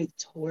sounds like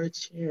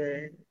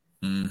torture.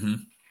 Mm-hmm.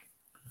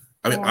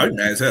 I mean, I'm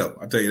mad as hell.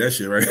 I'll tell you that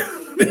shit right now.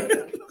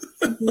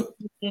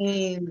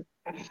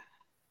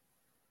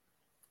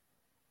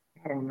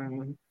 I don't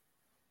know.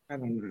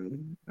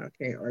 I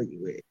can't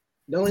argue with it.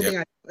 The only thing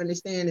I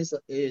understand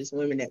is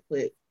women that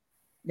put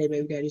their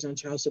baby daddies on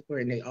child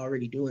support and they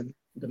already doing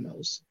the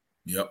most.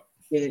 Yep.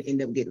 Then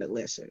end up getting a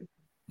lesson.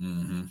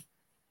 Mm-hmm.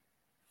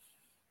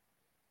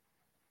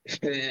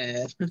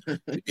 They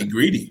be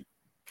greedy.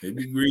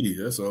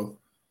 That's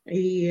all.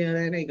 Yeah,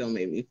 that ain't gonna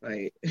make me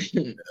fight.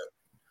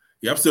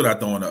 Yeah, I'm still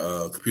not throwing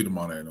a computer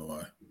monitor in no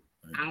way.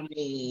 I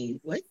mean,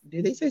 what?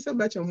 Did they say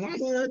something about your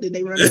mama? Did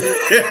they run away?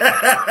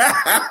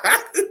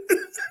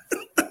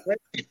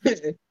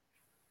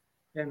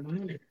 That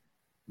monitor.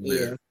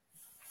 Yeah.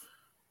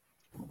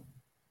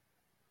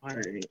 All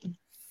right.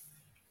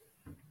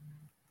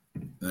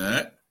 All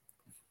right.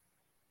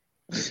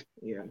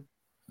 Yeah.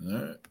 All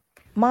right.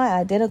 My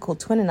identical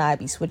twin and I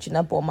be switching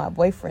up on my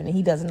boyfriend, and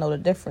he doesn't know the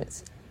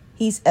difference.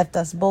 He's effed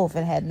us both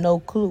and had no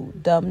clue,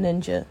 dumb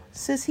ninja.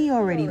 Sis, he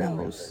already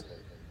knows.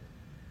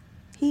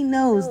 He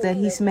knows that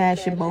he's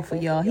smashing both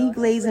of y'all. He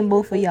glazing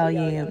both of y'all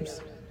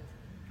yams.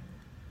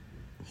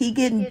 He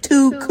getting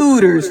 2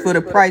 cooters for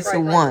the price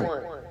of 1.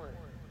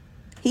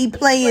 He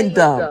playing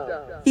dumb.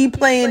 He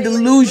playing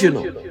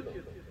delusional.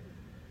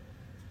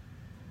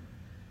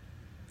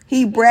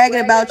 He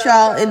bragging about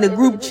y'all in the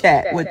group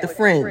chat with the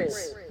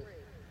friends.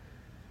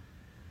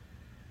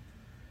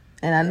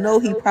 And I know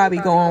he probably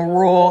going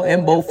raw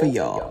in both of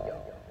y'all.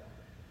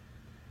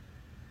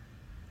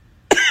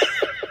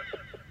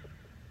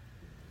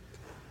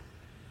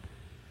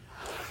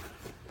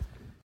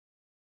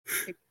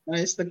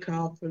 That's the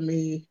call for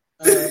me.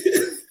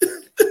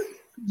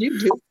 You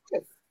do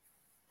that?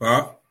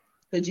 Huh?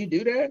 Could you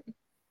do that?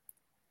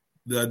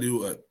 Did I do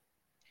what?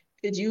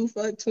 Could you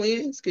fuck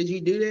twins? Could you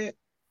do that?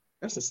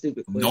 That's a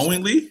stupid question.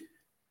 Knowingly?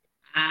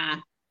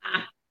 How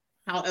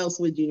else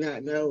would you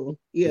not know?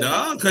 Yeah.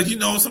 Nah, because you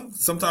know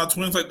sometimes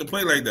twins like to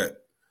play like that.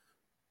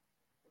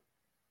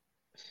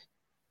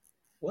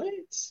 What?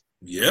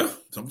 Yeah,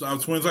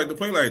 sometimes twins like to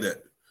play like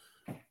that.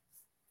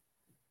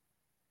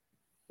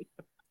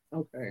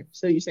 Okay,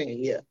 so you're saying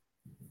yeah?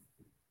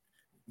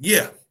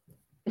 Yeah,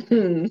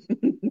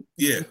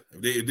 yeah.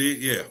 If they,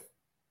 yeah.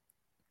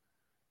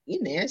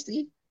 You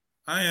nasty.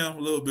 I am a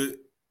little bit.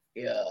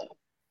 Yeah.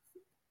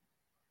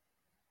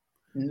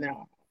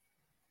 No.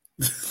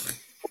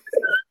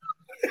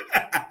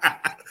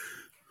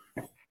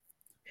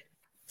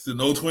 So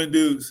no twin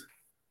dudes.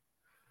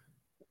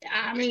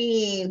 I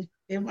mean,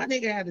 if my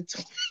nigga had a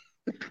twin,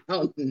 I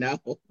don't know.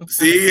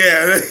 See,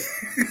 yeah,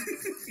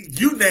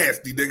 you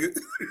nasty nigga.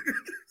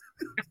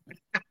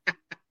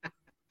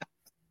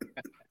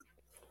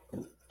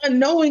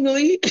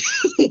 Unknowingly.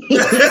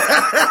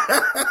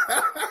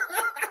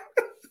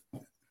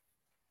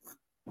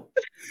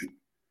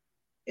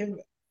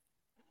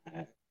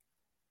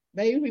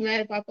 Babe, you be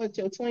mad if I fucked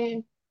your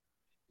twin?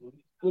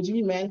 Would you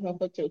be mad if I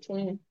fucked your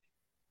twin?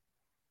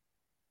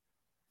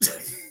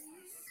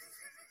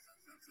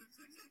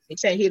 He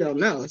said he don't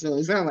know, so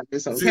it sounds like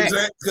it's okay.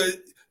 See, because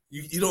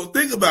you don't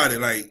think about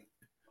it, like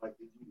did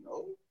you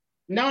know?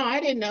 No, I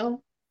didn't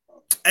know.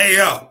 Hey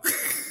yo.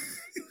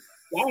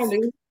 Y'all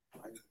knew.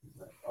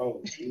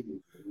 Oh,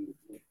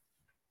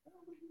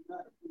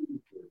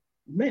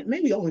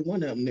 maybe only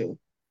one of them knew.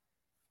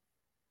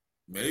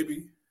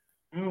 Maybe.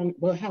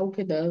 But how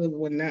could the other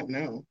one not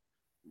know?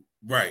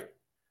 Right.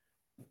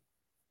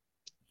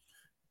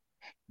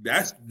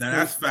 That's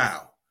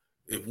foul.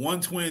 If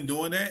one twin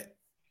doing that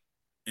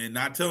and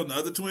not telling the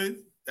other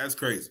twin, that's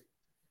crazy.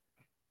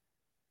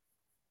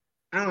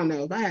 I don't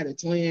know. If I had a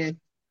twin.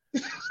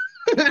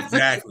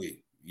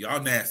 Exactly.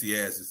 Y'all nasty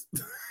asses.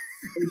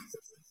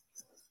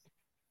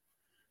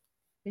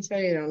 He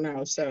said he don't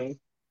know, so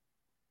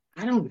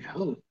I don't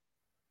know.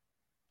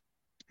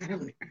 I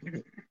don't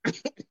know.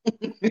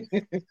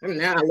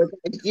 Now I look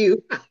at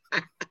you.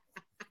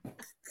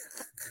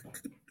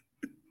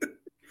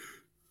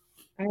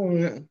 I don't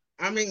know.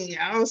 I mean,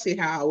 I don't see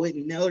how I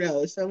wouldn't know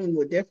though. Someone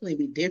would definitely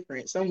be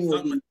different. Someone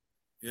would be.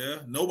 Yeah,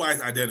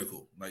 nobody's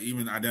identical. Like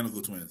even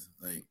identical twins.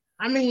 Like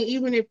I mean,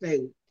 even if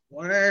they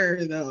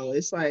were though,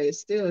 it's like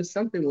still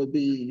something would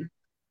be.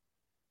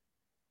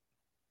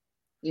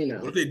 You know.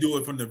 What they do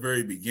it from the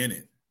very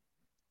beginning.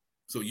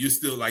 So you're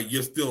still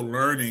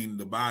learning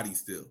the body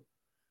still.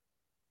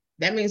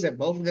 That means that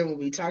both of them will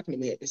be talking to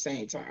me at the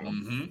same time.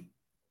 Mm-hmm.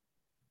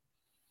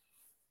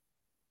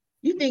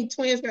 You think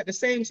twins got the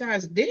same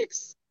size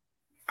dicks?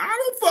 I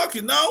don't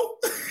fucking know.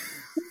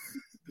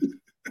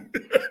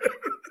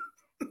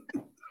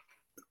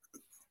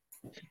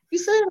 You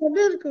said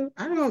identical.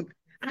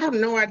 I have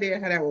no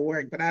idea how that would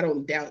work, but I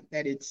don't doubt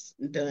that it's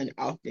done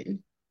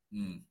often.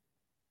 Mm.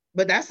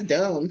 But that's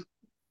dumb.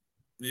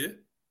 Yeah.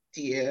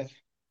 Yeah.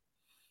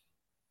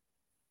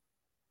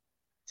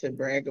 To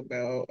brag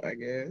about, I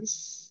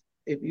guess.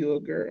 If you a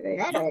girl.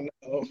 I don't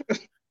know.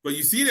 But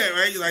you see that,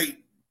 right? Like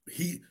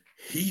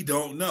he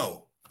don't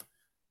know.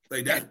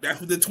 Like that's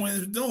what the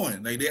twins are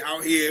doing. Like they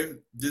out here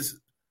just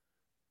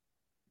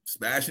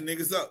smashing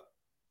niggas up.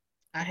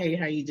 I hate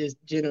how you just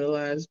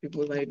generalize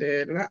people like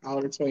that. Not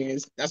all the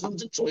twins. That's what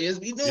the twins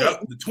be doing.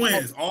 Yep, the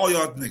twins, all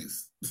y'all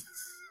niggas.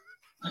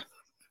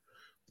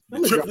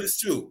 The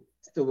triplets too.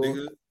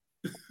 Nigga.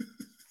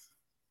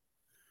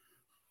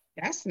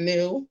 That's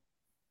new.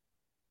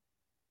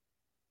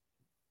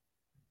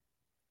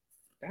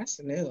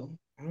 That's new.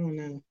 I don't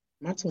know.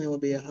 My twin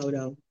would be a hoe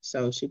though,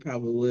 so she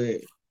probably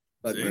would.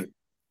 But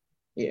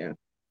yeah.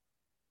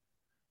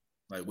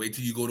 Like wait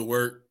till you go to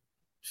work.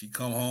 She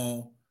come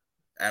home,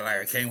 act like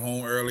I came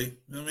home early.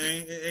 You know what I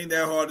mean? It ain't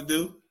that hard to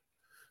do.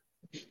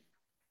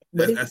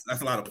 That's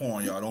a lot of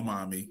porn, y'all. Don't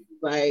mind me.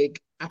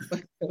 Like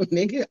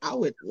nigga, I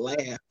would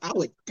laugh. I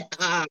would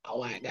die. Oh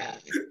my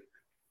God.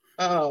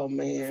 Oh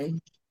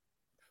man.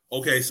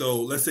 Okay,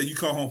 so let's say you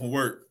come home from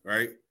work,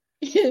 right?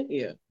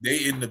 Yeah.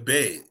 They in the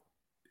bed.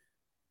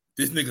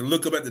 This nigga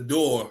look up at the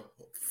door,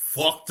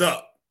 fucked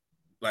up.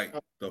 Like,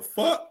 the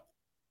fuck?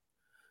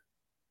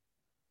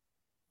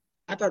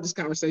 I thought this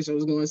conversation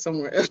was going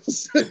somewhere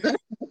else. Look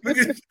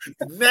at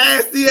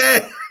nasty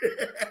ass.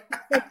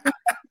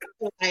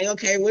 Like,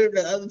 okay, what if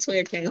the other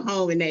twin came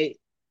home and they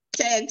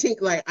tag team?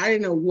 Like, I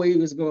didn't know where he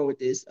was going with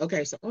this.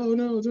 Okay, so oh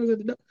no,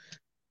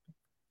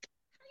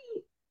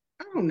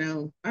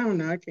 I don't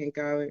know. I can't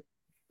call it.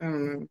 I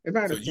don't know. If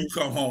I So you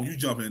come home, you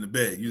jumping in the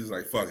bed. You just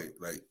like, fuck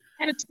it. Like,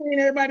 had a twin,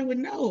 everybody would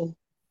know.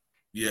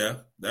 Yeah,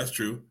 that's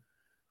true.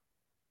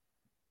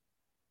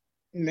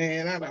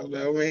 Man, I don't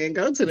know, man.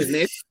 Go to the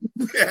next.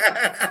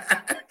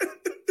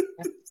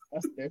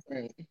 That's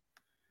different.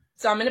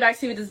 So I'm in the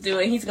backseat with this dude,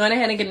 and he's going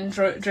ahead and getting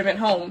driven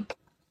home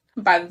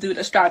by the dude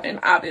that's driving,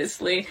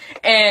 obviously.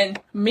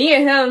 And me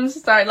and him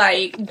start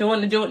like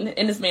doing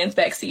in this man's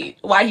backseat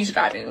while he's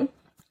driving.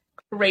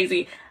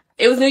 Crazy.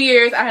 It was New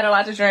Year's. I had a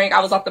lot to drink.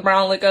 I was off the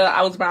brown liquor.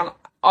 I was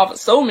off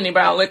so many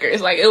brown liquors.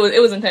 Like it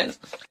was intense.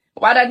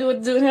 Why did I do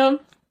it to him?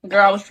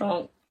 Girl, I was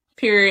drunk.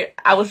 Period.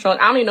 I was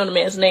drunk. I don't even know the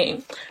man's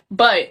name,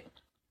 but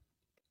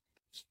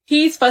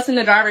he's fussing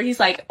the driver. He's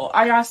like, oh,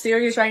 are y'all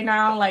serious right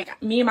now?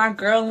 Like, me and my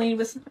girl ain't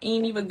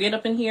even get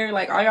up in here.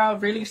 Like, are y'all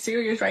really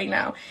serious right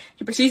now?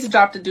 He proceeds to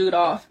drop the dude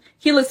off.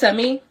 He looks at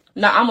me.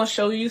 Now, I'm going to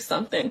show you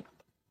something.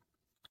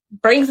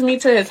 Brings me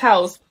to his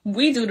house.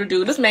 We do the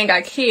dude. This man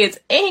got kids,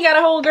 and he got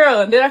a whole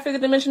girl. Did I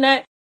forget to mention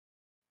that?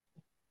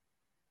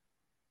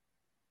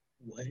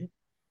 What?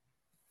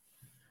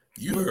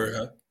 You heard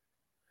her.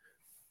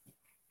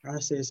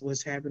 Process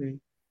what's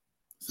happening.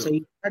 So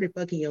you started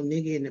fucking your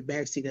nigga in the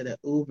backseat of the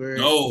Uber.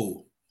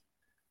 No.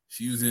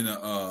 She was in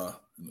an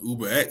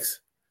Uber X.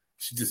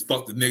 She just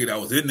fucked the nigga that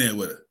was in there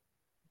with her.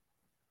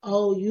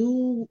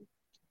 You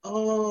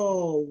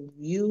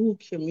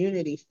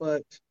community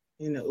fucked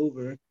in the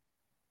Uber.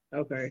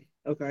 Okay.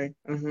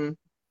 And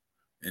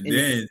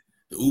then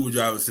the Uber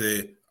driver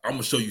said, I'm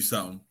going to show you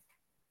something.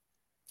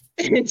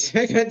 And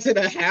took her to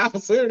the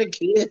house where the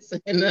kids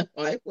and the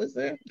wife was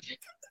there.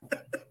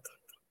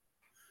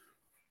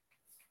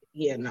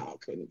 Yeah, no,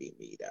 it couldn't be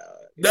me,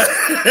 dog.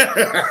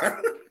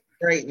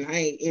 Great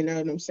night, you know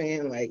what I'm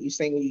saying? Like, you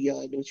sing when you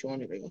yell, do what you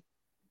want to do.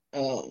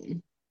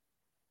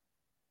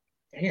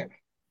 Damn.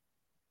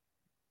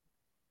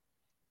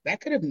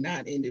 That could have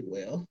not ended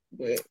well,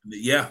 but...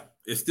 Yeah,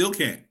 it still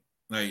can't.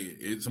 Like,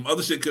 some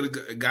other shit could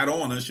have got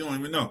on her. She don't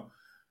even know.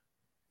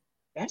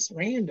 That's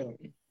random.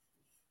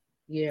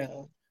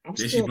 Yeah.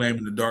 She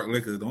blaming the dark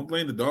liquor. Don't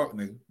blame the dark,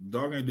 nigga. The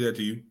dog ain't do that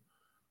to you.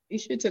 You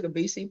should took a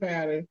BC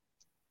powder.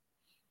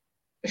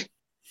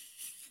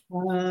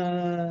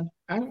 I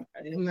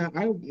wouldn't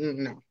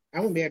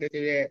be able to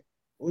do that.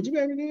 Would you be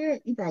able to do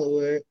that? You probably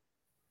would.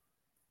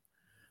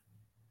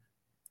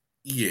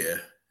 Yeah.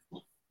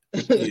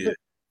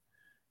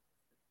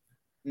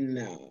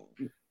 No.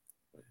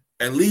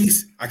 At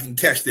least I can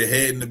catch the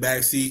head in the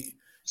back seat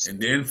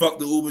and then fuck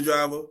the Uber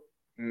driver.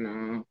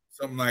 No.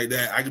 Something like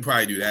that. I could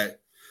probably do that.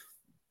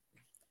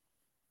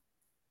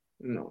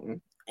 No.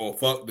 Or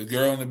fuck the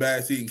girl in the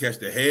back seat and catch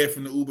the head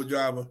from the Uber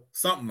driver.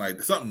 Something like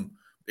that. Something.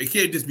 It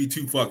can't just be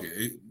two fucking.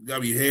 It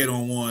gotta be head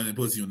on one and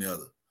pussy on the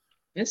other.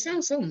 It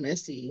sounds so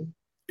messy.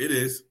 It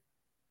is.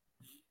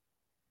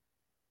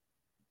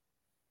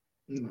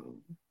 No.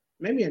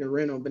 Maybe in a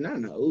rental, but not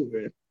in an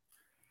Uber.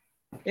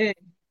 Yeah.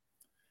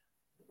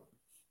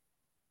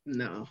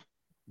 No.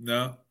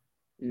 But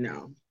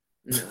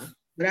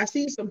I've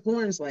seen some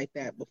porns like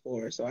that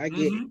before, so I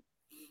get it.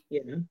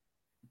 Yeah.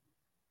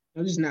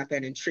 I'm just not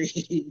that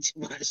intrigued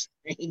by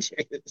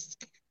strangers.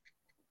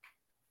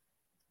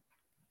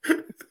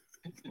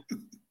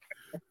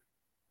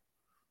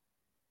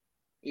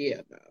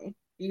 Yeah, no.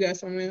 You got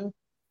something else?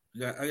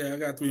 I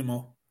got 3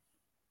 more.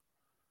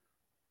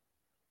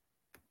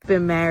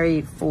 Been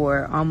married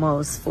for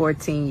almost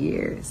 14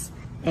 years.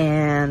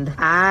 And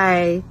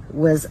I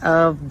was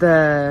of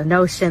the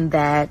notion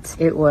that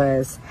it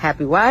was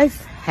happy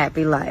wife,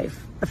 happy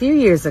life. A few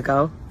years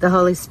ago, the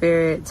Holy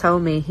Spirit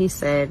told me, he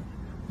said,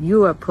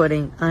 you are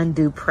putting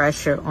undue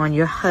pressure on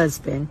your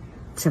husband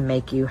to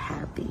make you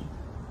happy.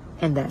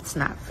 And that's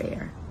not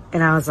fair.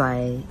 And I was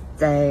like,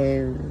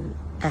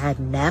 I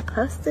not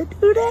supposed to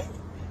do that?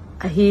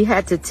 He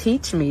had to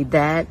teach me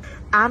that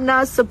I'm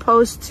not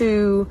supposed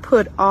to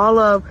put all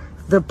of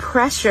the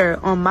pressure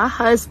on my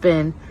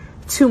husband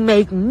to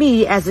make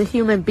me as a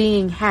human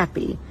being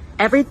happy.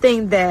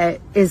 Everything that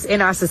is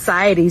in our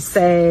society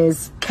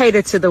says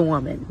cater to the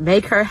woman,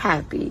 make her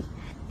happy.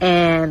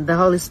 And the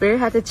Holy Spirit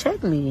had to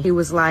check me. He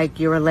was like,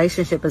 your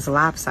relationship is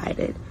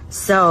lopsided.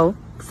 So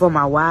for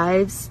my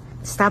wives,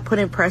 stop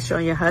putting pressure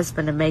on your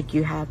husband to make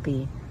you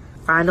happy.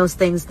 Find those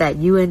things that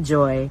you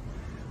enjoy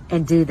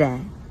and do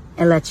that.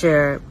 And let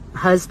your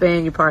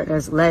husband, your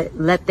partners,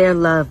 let their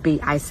love be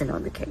icing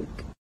on the cake.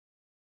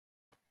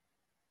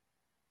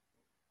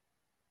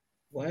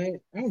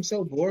 What? I'm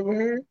so bored with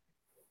her.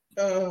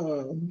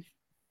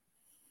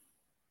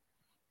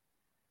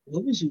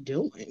 What was you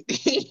doing?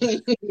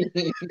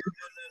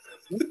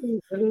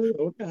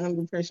 What kind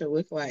of pressure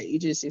look like? You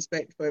just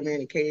expect for a man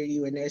to cater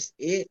you and that's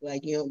it?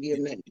 Like you don't give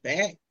nothing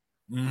back?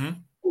 Mm-hmm.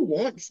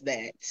 wants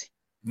that?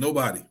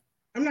 Nobody.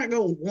 I'm not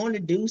gonna want to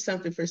do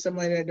something for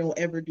somebody that don't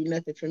ever do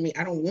nothing for me.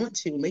 I don't want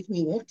to. Make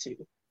me want to.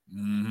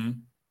 Mm-hmm.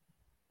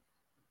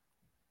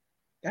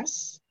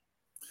 That's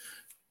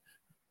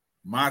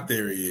my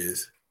theory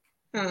is.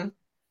 Huh?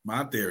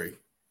 My theory.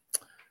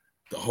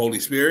 The Holy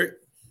Spirit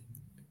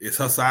is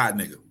her side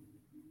nigga.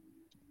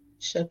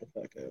 Shut the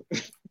fuck up.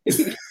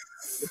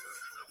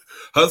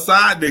 Her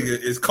side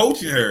nigga is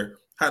coaching her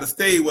how to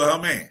stay with her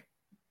man.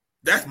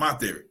 That's my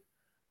theory.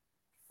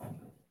 How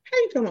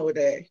you come up with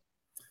that?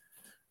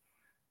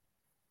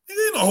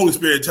 There ain't no Holy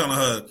Spirit telling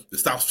her to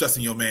stop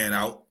stressing your man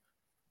out.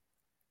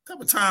 What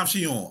type of time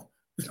she on?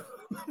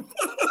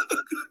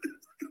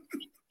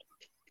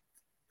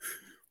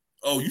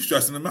 Oh, you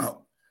stressing him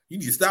out. You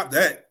need to stop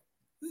that.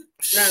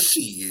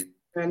 Shit.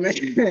 I'm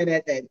mad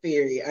at that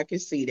theory. I can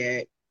see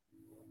that.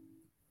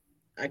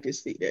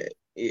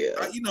 Yeah.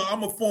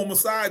 I'm a former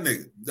side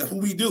nigga. That's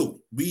what we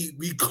do.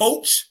 We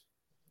coach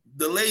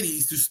the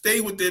ladies to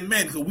stay with their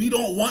men because we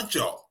don't want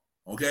y'all.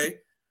 Okay?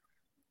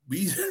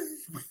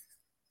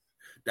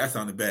 That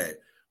sounded bad.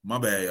 My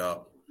bad,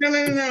 y'all. No.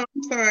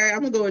 I'm sorry. I'm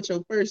gonna go with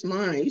your first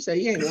mind. You say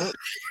you ain't want.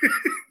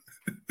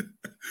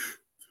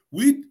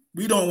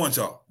 We don't want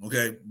y'all.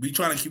 Okay? We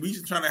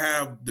just trying to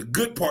have the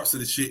good parts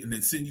of the shit and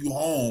then send you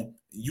home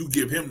and you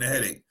give him the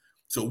headache.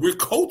 So we're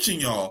coaching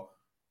y'all,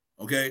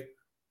 okay,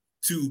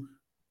 to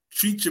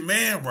treat your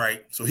man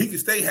right so he can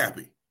stay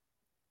happy.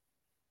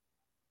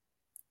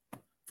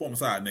 Former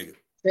side nigga.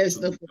 That's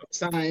the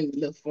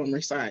former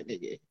side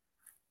nigga.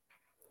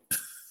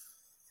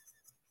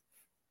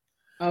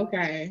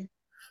 Okay.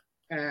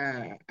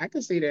 I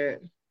could see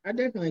that. I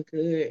definitely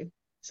could.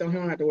 So I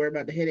don't have to worry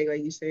about the headache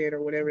like you said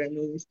or whatever that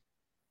means.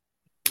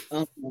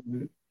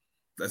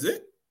 That's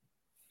it?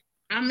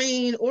 I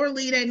mean, or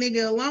leave that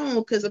nigga alone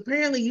because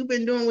apparently you've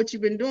been doing what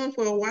you've been doing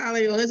for a while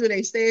and your husband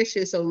ain't said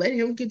shit, so let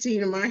him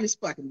continue to mind his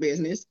fucking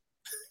business.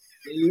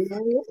 He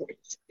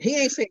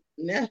ain't saying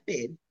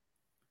nothing.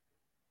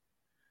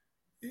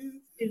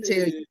 He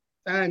tell you,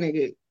 side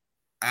nigga.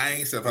 I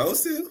ain't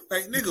supposed to?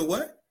 Like, nigga,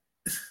 what?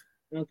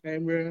 Okay,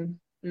 bro.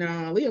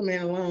 Nah, leave a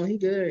man alone. He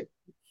good.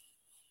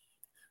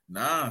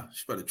 Nah,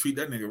 she better treat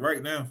that nigga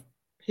right now.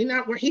 He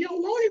don't want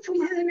it from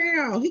her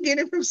now. He get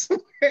it from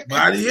somewhere.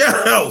 Somebody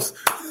else.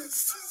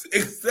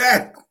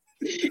 Exactly.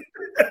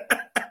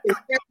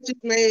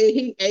 Just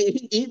made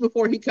he eat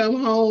before he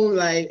come home.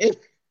 Like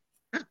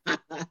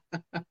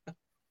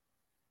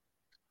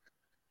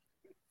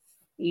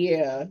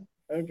yeah.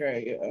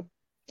 Okay, yeah.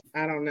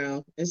 I don't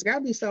know. It's gotta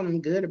be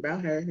something good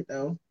about her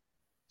though.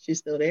 She's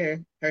still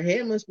there. Her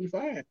head must be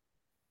fine.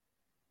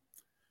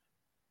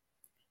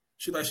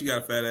 She got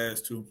a fat ass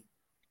too.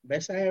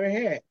 Best I ever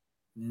had.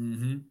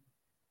 Mm-hmm.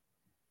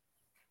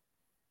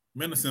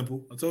 Men are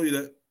simple. I told you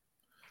that.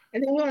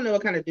 And then we don't know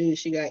what kind of dude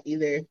she got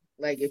either.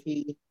 Like if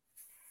he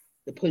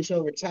the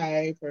pushover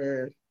type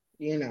or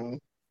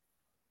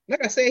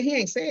like I said, he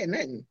ain't saying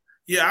nothing.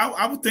 Yeah,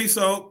 I would think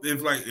so.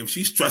 If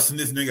she's stressing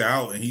this nigga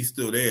out and he's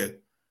still there.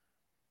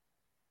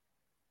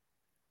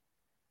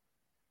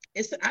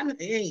 It's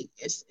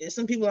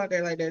some people out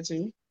there like that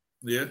too.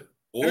 Yeah.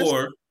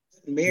 Or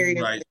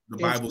married like the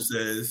Bible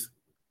says,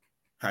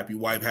 happy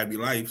wife, happy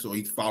life. So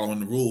he's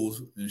following the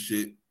rules and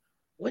shit.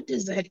 What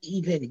does that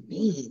even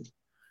mean?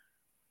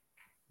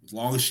 As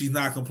long as she's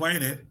not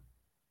complaining,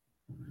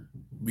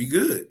 we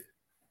good.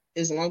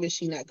 As long as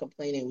she's not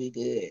complaining, we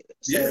good.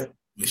 So, yeah.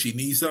 If she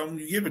needs something,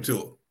 you give it to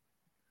her.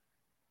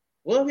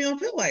 Well, if you don't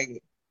feel like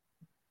it.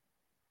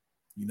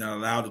 You're not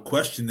allowed to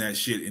question that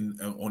shit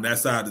on that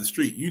side of the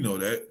street. You know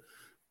that.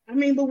 I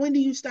mean, but when do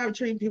you stop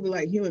treating people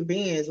like human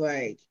beings?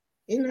 Like,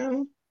 I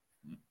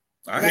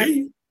hear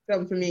you.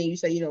 Something for me, you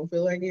say you don't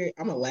feel like it.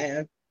 I'm gonna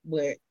laugh,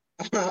 but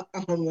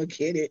I'm gonna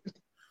get it.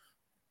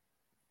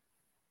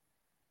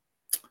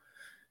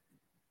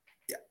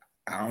 Yeah,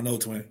 I don't know,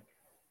 twin.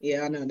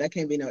 Yeah, I know that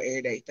can't be no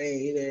everyday thing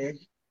either.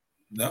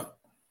 No.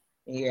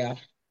 Yeah,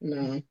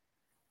 no.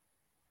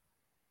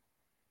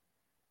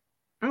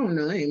 I don't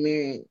know. I ain't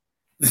married.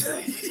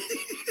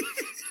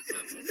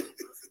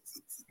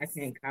 I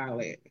can't call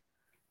it.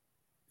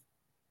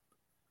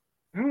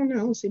 I don't know. I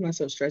don't see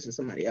myself stressing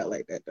somebody out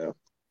like that though.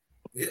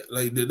 Yeah,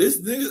 like this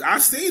niggas,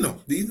 I've seen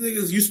them. These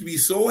niggas used to be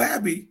so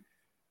happy,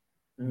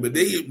 but when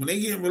they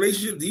get in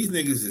relationship, these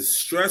niggas is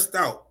stressed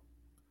out,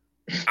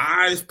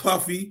 eyes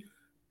puffy,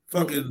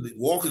 fucking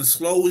walking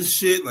slow and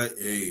shit. Like,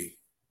 hey,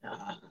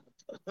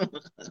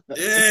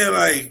 yeah,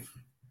 like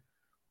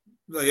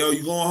yo,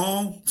 you going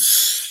home?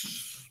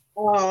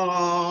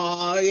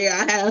 Oh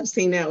yeah, I have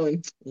seen that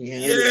one.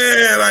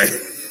 Yeah, like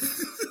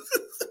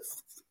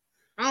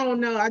I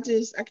don't know. I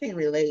can't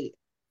relate.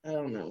 I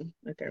don't know.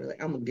 I can't relate.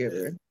 I'm a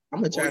giver. I'm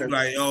gonna try to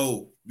like,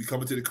 yo, we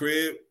coming to the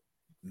crib?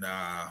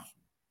 Nah.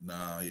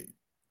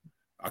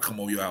 I'll come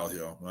over your house,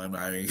 yo. I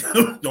mean,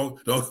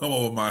 don't come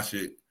over my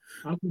shit.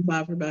 I'll come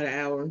by for about an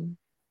hour.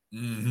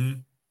 Mm-hmm.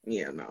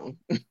 Yeah, no.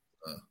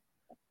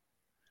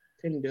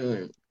 Couldn't do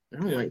it. I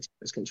don't like too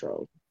much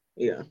control.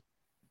 Yeah.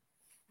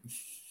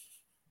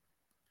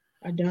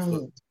 I don't.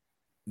 So,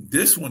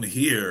 this one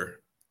here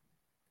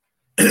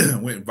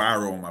went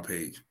viral on my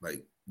page.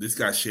 Like this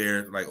got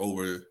shared like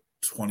over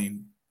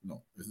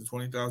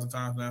 20,000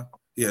 times now?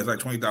 Yeah, it's like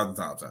 20,000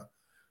 times now.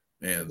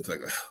 And it's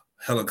like a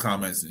hella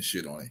comments and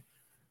shit on it.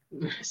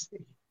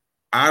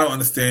 I don't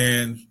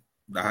understand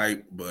the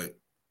hype, but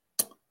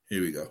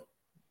here we go.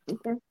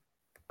 Okay.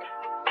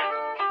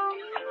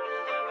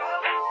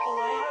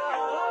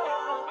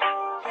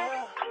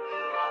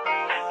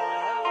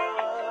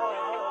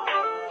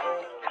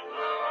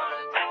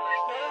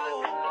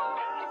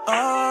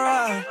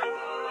 Alright.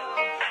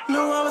 Knew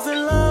I was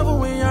in love when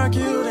we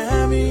argued and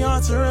had me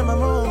altering my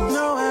moves.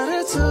 No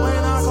attitude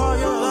when I call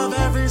you love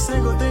every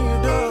single thing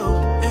you do.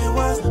 It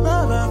was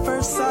love at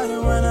first sight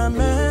when I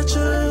met you.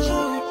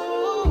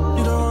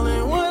 You're the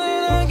only one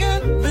that I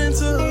get been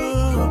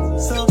to.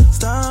 So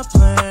stop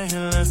playing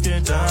and let's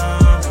get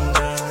down and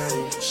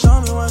dirty.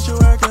 Show me what you're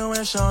working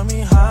with, show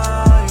me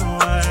how you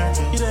work.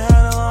 You done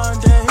had a long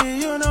day,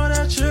 you know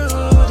that you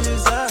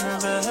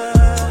deserve it.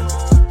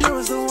 You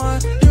was the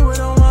one, you were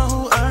the one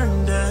who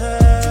earned it.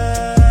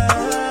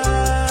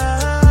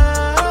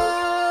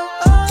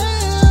 I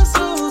am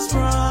so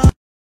strong.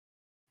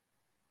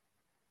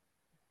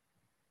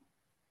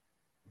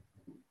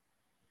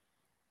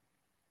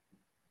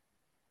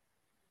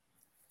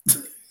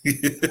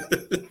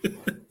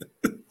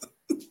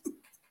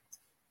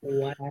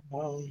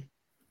 Wow.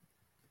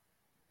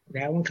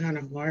 That one kind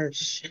of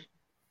harsh.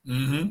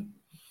 Mm-hmm.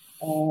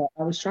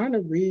 I was trying to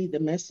read the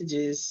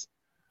messages.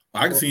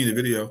 I can see the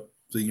video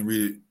so you can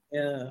read it.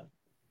 Yeah.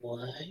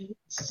 What?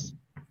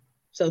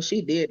 So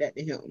she did that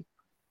to him.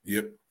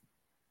 Yep.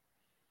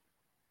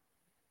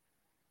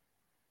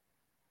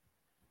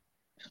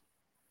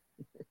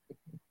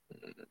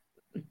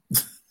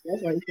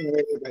 That's why you can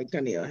let everybody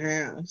come to your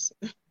house.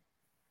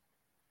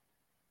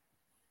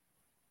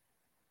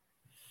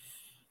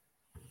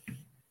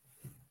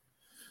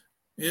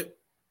 Yep.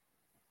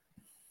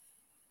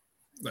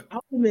 I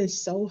would have been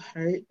so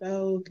hurt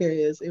though,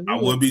 because I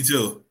would be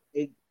too.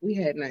 We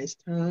had nice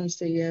times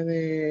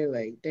together,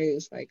 like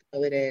days like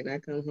other day, and I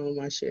come home,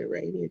 my shit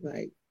rated.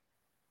 Like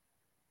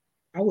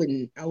I would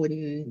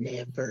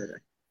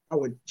never. I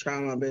would try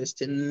my best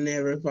to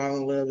never fall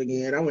in love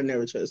again. I would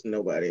never trust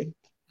nobody.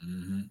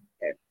 Mm-hmm.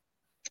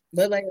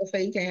 But like I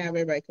say, you can't have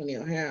everybody come to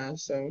your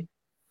house, so.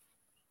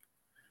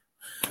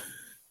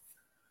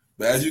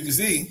 But as you can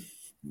see,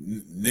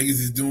 niggas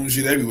is doing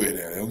shit everywhere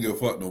now. They don't give a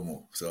fuck no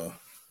more. So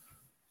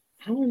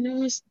I don't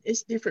know.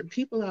 It's different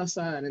people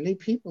outside, and they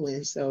people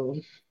in. So,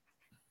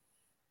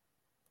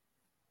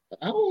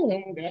 oh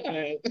my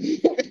god,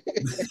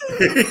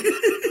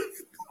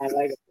 I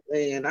like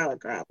man. I would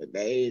cry for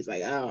days.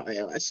 Like, oh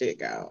hell, I shit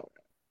go.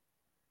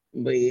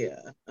 But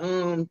yeah,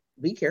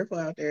 be careful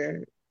out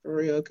there for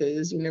real,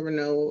 because you never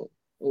know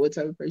what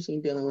type of person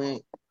you're dealing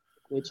with.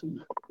 What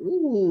you,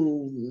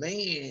 ooh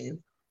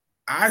man.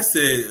 I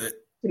said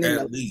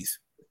at least.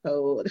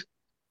 Cold.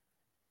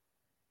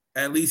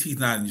 At least he's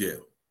not in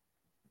jail.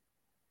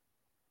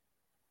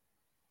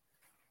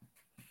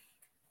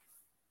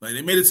 Like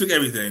they made it took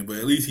everything, but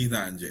at least he's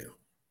not in jail.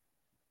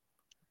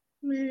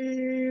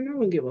 Man, I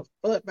wouldn't give a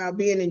fuck about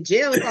being in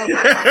jail if I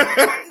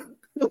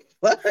was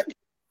fuck.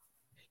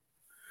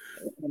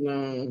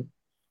 No.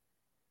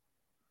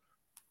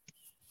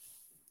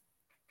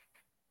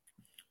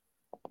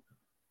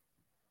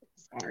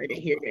 Sorry to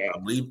hear that.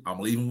 I'm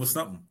leaving with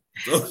something.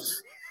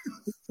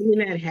 Seen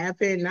that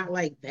happen, not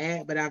like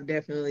that, but I've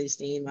definitely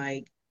seen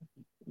like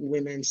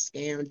women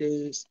scam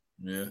dudes.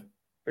 Yeah.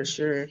 For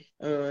sure.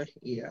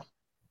 Yeah.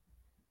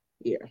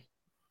 Yeah.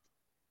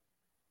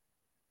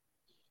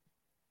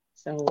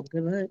 So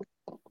good luck.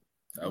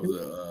 That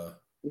was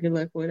good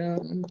luck with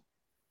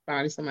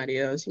finding somebody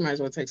else. You might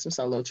as well take some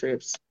solo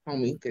trips,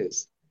 homie,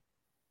 because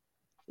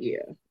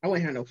yeah, I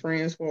wouldn't have no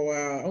friends for a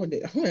while. I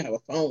wouldn't have a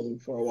phone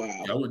for a while.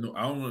 Yeah, I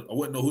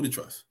wouldn't know who to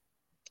trust.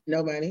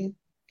 Nobody.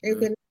 Can't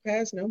put it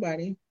past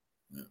nobody.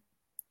 Yeah.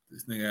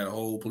 This nigga had a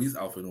whole police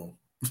outfit on.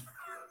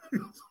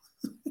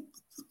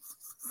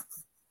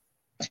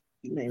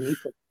 You made me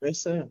put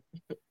this up.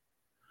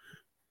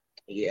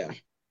 Yeah.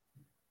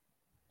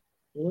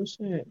 Well,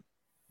 shit.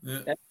 Yeah.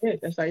 That's it.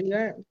 That's all you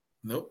got.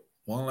 Nope.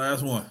 One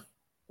last one.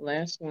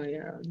 Last one,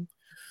 yeah.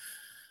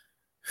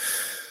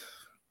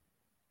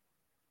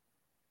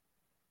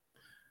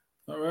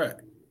 All right.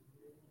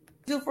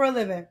 Do for a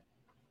living?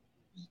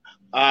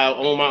 I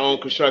own my own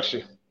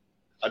construction.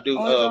 I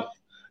do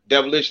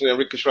demolition and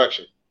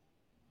reconstruction.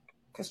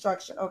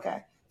 Construction,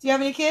 okay. Do you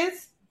have any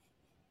kids?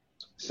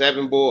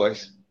 7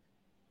 boys.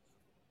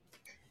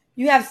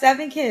 You have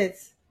 7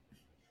 kids?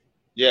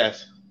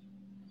 Yes.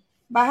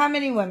 By how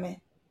many women?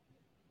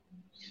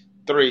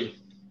 3.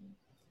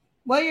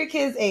 What are your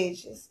kids'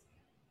 ages?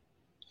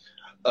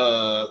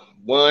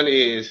 One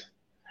is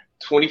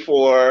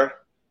 24,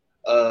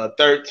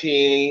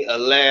 13,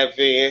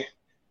 11,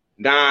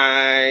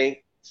 9,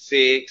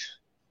 6,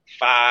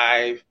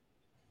 5,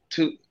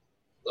 2,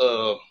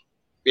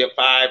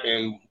 5,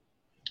 and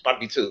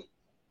probably 2.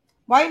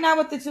 Why are you not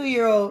with the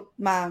 2-year-old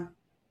mom?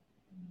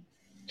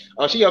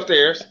 Oh, she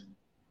upstairs.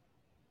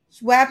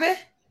 What happened?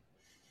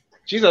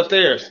 She's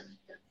upstairs.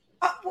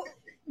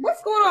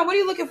 What's going on? What are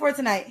you looking for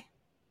tonight?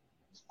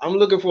 I'm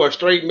looking for a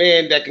straight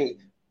man that can.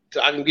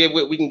 So I can get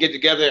with. We can get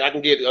together. I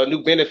can get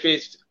new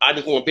benefits. I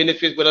just want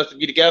benefits with us to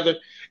be together,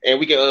 and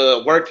we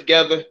can work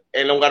together,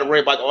 and don't got to worry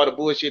about all the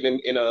bullshit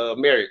in a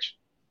marriage.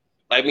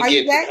 Like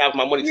me have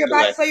my money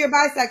together. So you're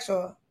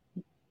bisexual?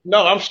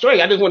 No, I'm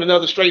straight. I just want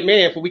another straight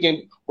man so we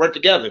can work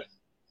together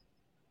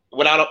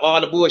without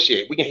all the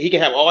bullshit. He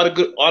can have all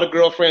the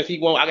girlfriends he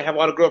want. I can have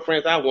all the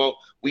girlfriends I want.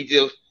 We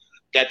just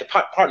got the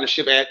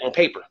partnership on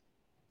paper.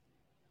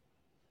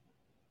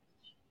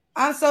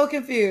 I'm so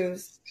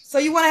confused. So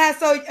you want to have?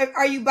 So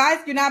are you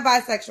You're not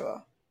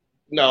bisexual?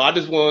 No, I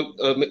just want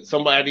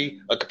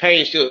a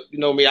companionship. You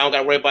know me. I don't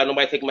got to worry about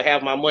nobody taking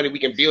half my money. We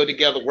can build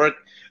together, work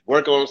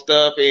on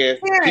stuff, and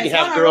he can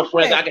have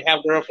girlfriends. I can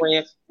have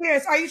girlfriends.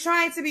 Pierce, are you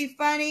trying to be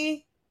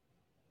funny?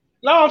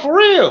 No, for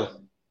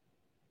real.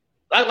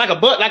 Like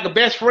a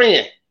best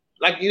friend.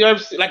 Like you know,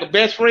 like a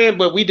best friend,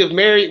 but we just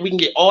married. We can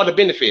get all the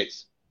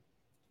benefits.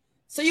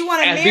 So you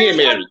want to marry? Being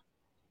married.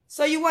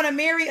 So you want to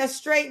marry a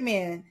straight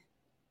man?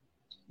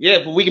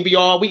 Yeah, but we can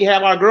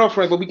have our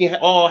girlfriends, but we can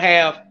all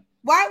have.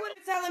 Why would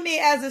you telling me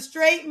as a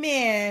straight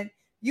man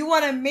you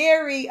want to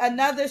marry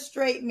another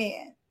straight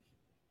man?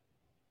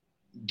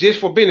 Just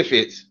for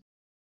benefits.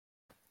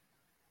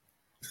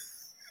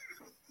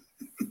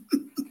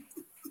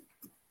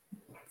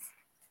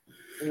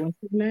 What's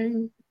his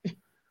name?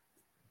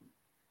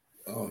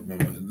 Oh,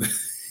 remember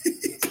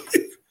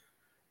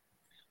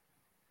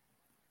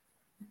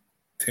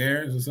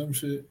Terrence or some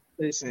shit?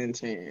 Listen,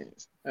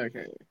 Terrence.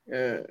 Okay.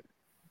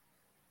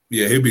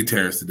 Yeah, he'll be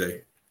Terrence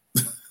today.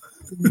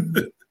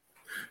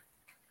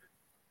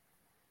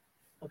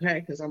 Okay,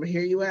 because I'm gonna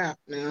hear you out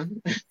now.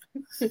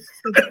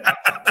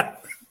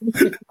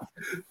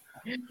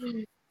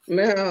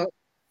 Now,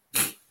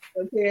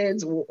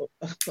 Terrence, a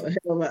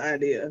hell of an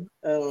idea.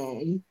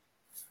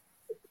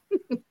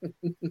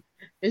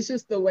 It's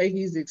just the way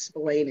he's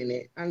explaining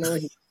it. I know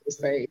what he's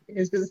saying.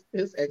 It's just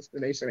his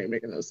explanation ain't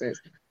making no sense.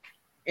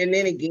 And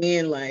then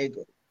again, like,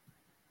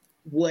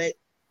 what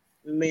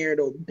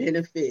marital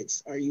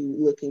benefits are you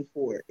looking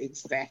for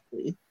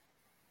exactly?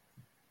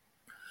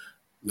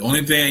 The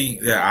only thing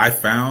that I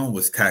found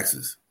was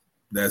taxes.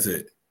 That's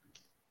it.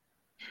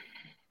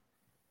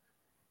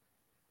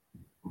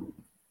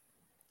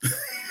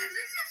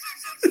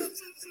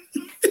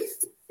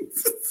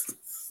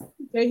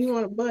 Say you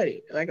want a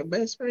buddy, like a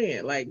best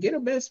friend. Like, get a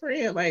best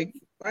friend. Like,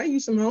 find you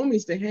some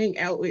homies to hang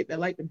out with that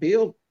like to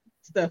build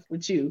stuff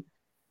with you,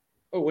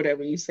 or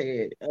whatever you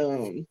said.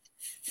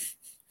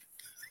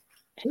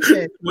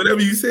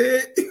 Whatever you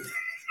said.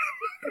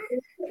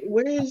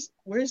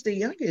 Where's the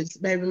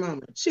youngest baby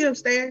mama? She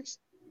upstairs.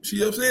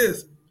 She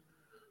upstairs.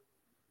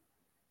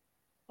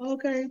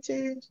 Okay,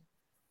 Terrence.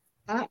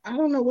 I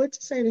don't know what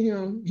to say to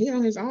him. He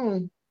on his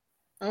own.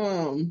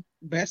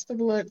 Best of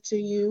luck to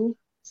you.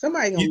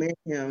 Somebody gonna marry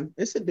him.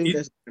 It's a dude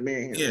that's gonna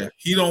marry him. Yeah,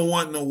 he don't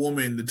want no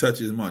woman to touch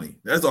his money.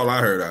 That's all I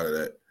heard out of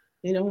that.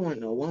 He don't want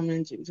no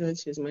woman to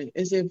touch his money.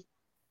 As if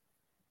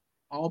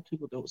all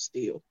people don't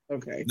steal.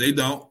 Okay. They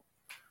don't.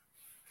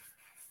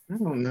 I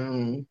don't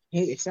know.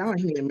 It sounds like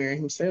he need to marry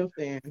himself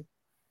then.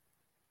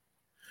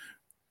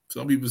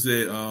 Some people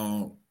said,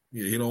 yeah,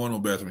 he don't want no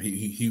best friend.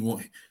 He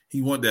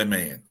want that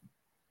man.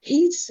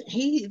 His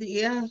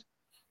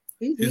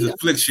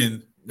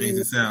affliction makes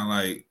it sound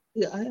like.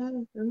 Yeah, I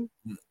don't know.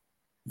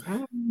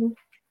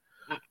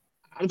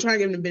 I'm trying to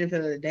give him the benefit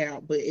of the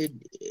doubt, but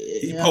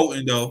he's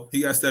potent though.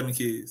 He got 7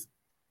 kids.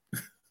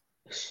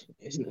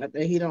 It's not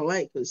that he don't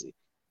like pussy,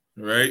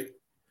 right?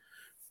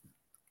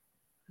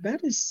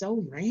 That is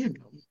so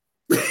random.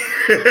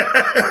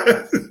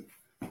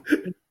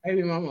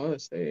 Baby mama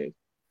upstairs.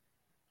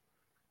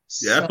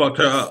 Yeah, I fucked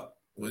her up.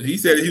 When he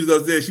said he was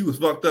upstairs, she was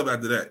fucked up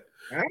after that.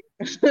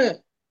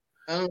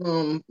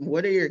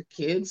 What are your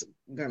kids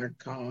gonna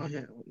call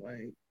him?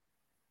 Like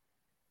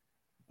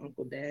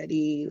Uncle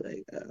Daddy?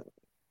 Like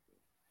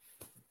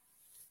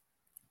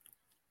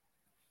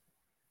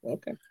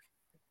okay.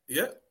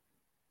 Yep.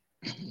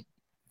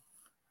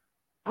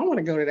 I want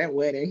to go to that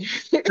wedding.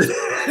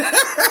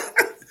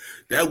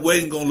 That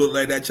wedding gonna look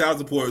like that child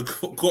support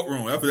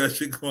courtroom. That's what that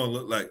shit gonna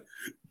look like.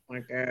 Oh my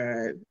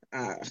God.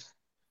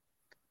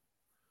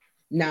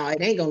 No,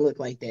 it ain't gonna look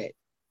like that.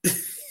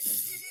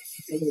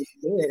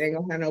 It ain't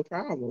gonna have no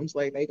problems.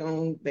 Like they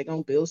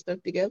gonna build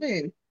stuff together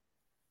and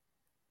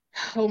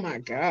oh my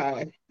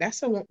God.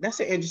 That's an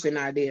interesting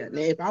idea. Now,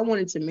 if I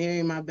wanted to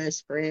marry my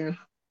best friend,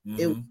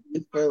 it would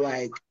be for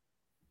like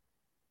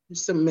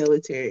some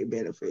military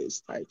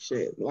benefits type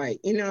shit. Like,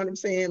 you know what I'm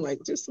saying?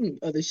 Like just some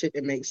other shit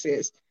that makes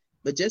sense.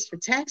 But just for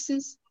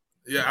taxes?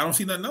 Yeah, I don't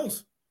see nothing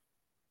else.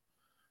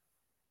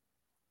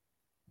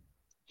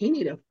 He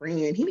need a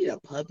friend. He need a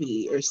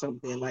puppy or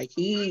something. Like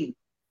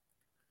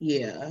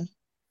yeah.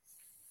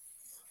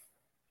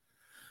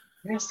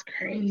 That's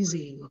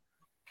crazy.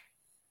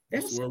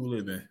 That's the world we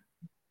live in.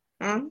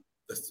 Huh?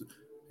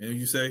 And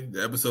you say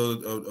the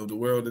episode of the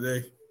world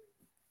today?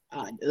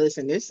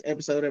 Listen, this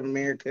episode of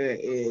America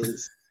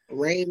is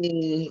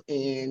rainy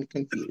and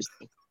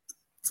confusing.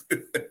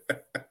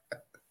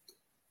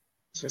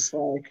 just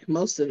like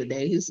most of the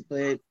days,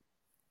 but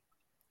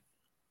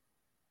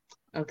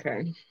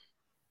okay.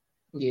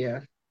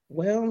 Yeah.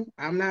 Well,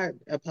 I'm not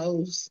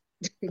opposed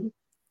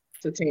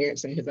to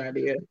Terrence and his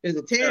idea. Is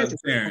it Terrence?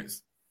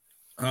 Terrence.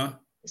 Huh?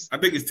 I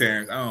think it's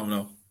Terrence. I don't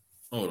know.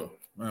 Hold on.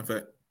 Matter of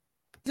fact.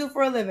 Do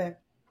for a living?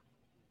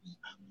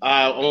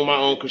 I own my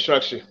own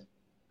construction.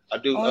 I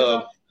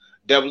do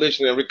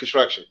demolition and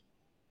reconstruction.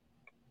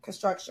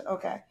 Construction.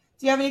 Okay.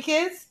 Do you have any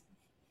kids?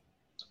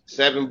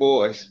 7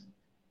 boys.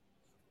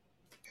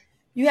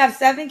 You have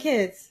 7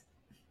 kids.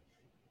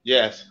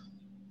 Yes.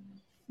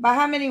 By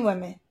how many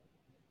women?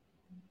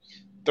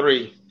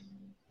 3.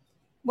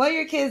 What are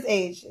your kids'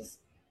 ages?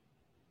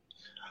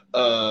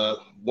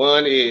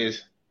 One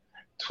is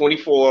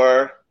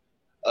 24,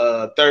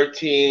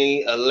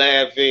 13,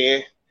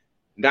 11,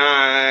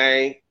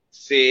 9,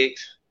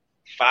 6,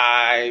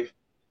 5,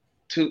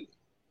 2,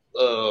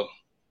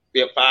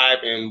 5,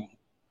 and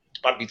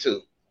probably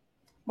 2.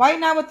 Why are you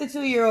not with the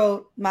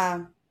 2-year-old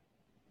mom?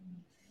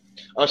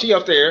 Oh, she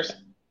upstairs.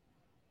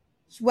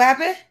 What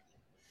happened?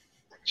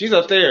 She's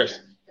upstairs.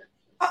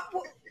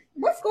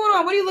 What's going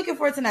on? What are you looking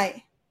for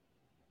tonight?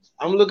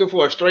 I'm looking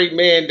for a straight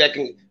man that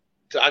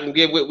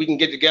we can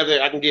get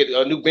together. I can get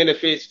new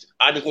benefits.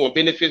 I just want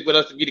benefits with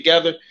us to be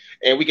together,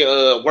 and we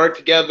can work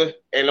together,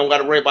 and don't got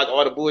to worry about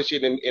all the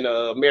bullshit in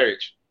a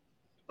marriage.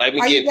 Like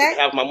me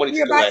have my money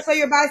together. So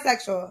you're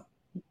bisexual?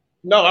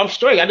 No, I'm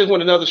straight. I just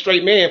want another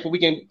straight man so we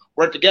can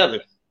work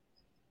together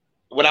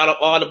without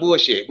all the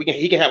bullshit.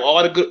 He can have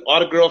all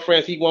the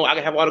girlfriends he want. I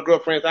can have all the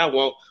girlfriends I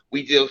want.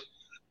 We just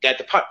got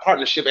the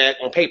partnership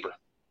on paper.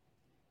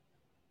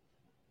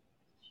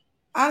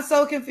 I'm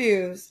so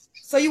confused.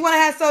 So you want to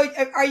have?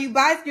 Are you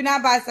You're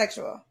not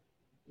bisexual?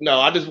 No,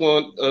 I just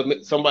want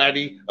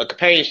a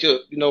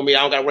companionship. You know me.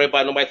 I don't got to worry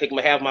about nobody taking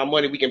half my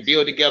money. We can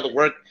build together,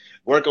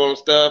 work on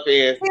stuff,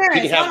 and he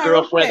can have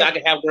girlfriends. I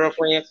can have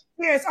girlfriends.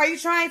 Pierce, are you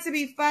trying to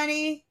be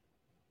funny?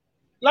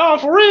 No,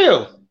 for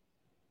real.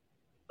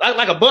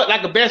 Like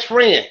a best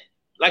friend.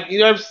 Like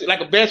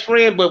like a best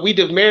friend, but we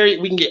just married.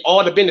 We can get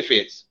all the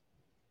benefits.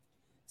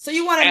 So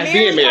you want to marry?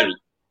 Being married.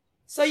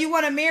 So you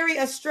want to marry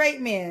a straight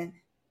man?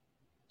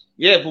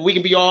 Yeah, but we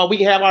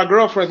can have our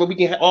girlfriends, but we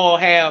can all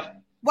have.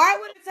 Why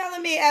would you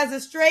telling me as a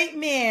straight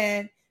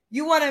man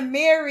you want to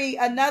marry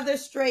another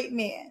straight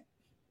man?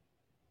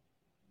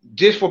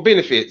 Just for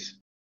benefits.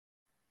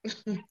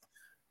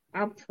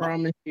 I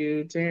promise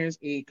you, Terrence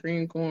eat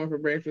cream corn for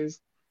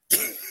breakfast.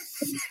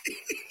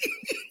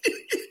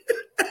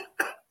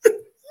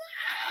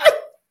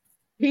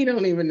 He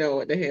don't even know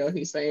what the hell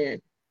he's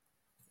saying.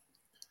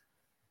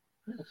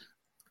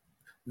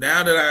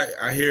 Now that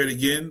I hear it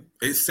again,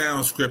 it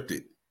sounds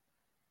scripted.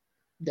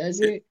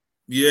 Does it?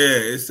 Yeah,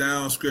 it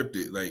sounds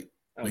scripted. Like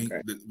okay.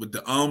 with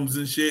the ums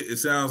and shit, it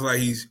sounds like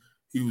he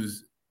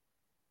was,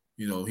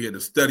 he had to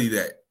study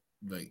that.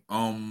 Like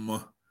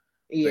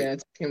Yeah, it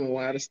took him a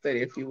while to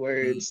study a few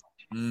words.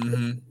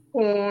 Mm-hmm.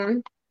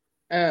 Corn.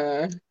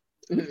 No.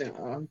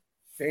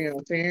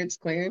 Damn,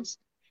 Clarence.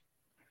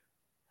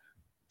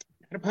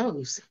 Not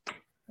opposed.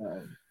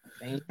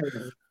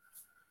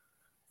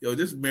 Yo,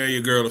 just marry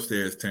your girl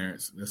upstairs,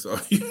 Terrence. That's all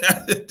you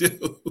have to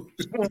do.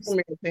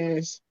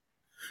 Terrence.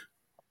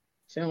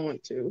 She don't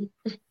want to.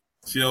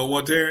 She don't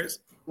want Terrence?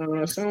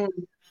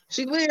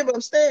 She live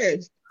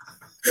upstairs.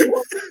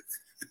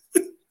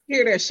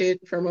 Hear that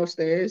shit from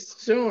upstairs.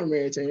 She don't want to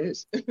marry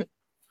Terrence.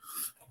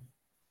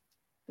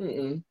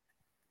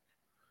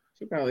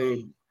 She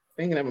probably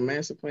thinking of a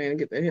master plan to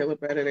get the hell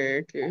up out of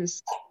there.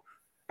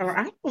 Or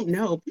I don't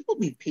know. People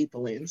be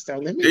peopling. So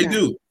let me. They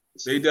do.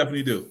 They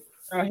definitely do.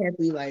 I'll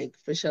happy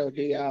for sure.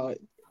 Do y'all?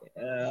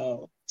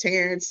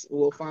 Terrence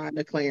will find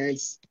a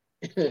Clarence,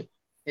 and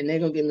they're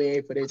gonna get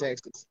married for their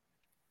taxes.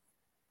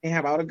 And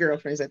have all the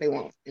girlfriends that they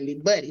want and be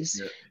buddies.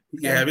 Yeah. He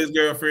can have his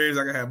girlfriends.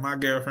 I can have my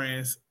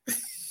girlfriends.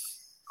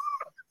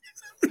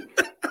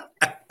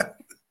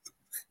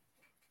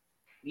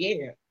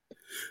 Yeah.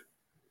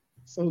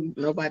 So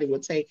nobody will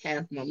take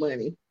half my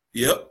money.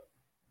 Yep.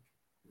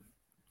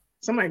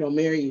 Somebody gonna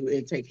marry you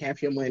and take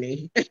half your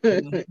money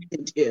and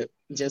tip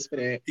just for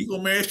that. He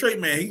gonna marry a straight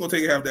man. He gonna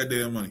take half that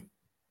damn money.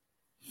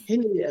 He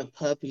need a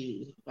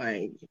puppy.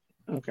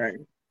 Okay.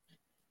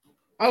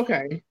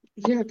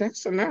 Yeah,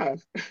 that's enough.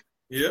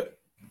 Yep.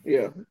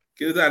 Yeah.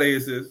 Get us out of here,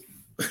 sis.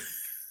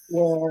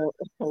 Well,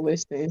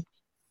 listen.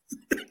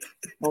 I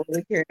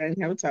really care. I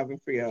didn't have a topic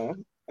for y'all.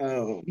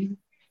 But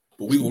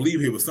we gonna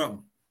leave here with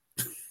something.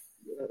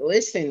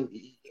 Listen,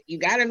 you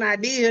got an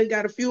idea, you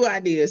got a few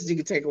ideas you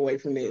can take away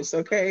from this,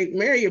 okay?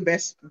 Marry your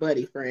best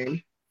buddy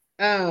friend.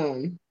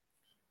 But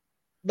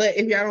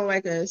if y'all don't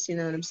like us, you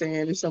know what I'm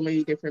saying? There's so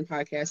many different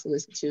podcasts to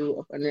listen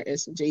to on the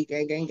SMG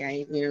gang,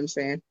 you know what I'm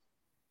saying?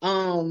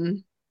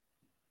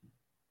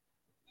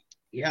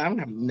 Yeah, I don't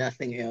have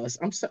nothing else.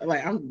 I'm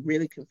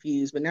really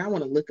confused, but now I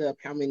want to look up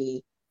how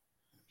many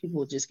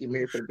people just get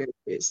married for the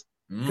benefits.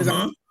 Because I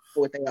don't know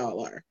what they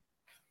all are.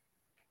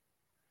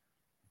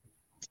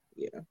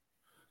 Yeah.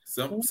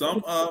 Some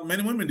men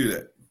and women do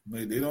that.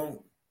 Like they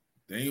don't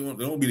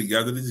be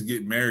together. They just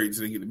get married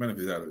so they get the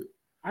benefits out of it.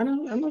 I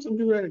know some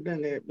people that have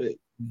done that, but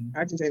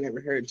I just ain't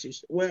never heard too.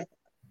 Well,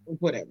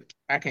 whatever.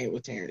 I can't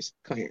with Clarence.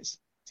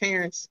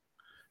 Terrence.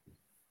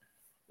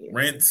 Yeah.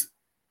 Rinse.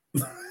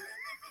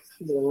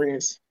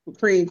 Rinse.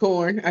 Cream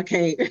corn. I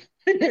can't.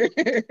 Yeah.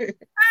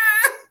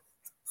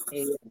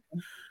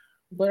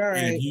 But all right.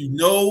 And if you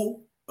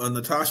know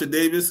Natasha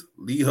Davis,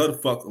 leave her the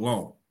fuck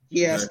alone.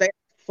 Yeah, okay? stay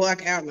the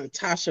fuck out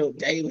Natasha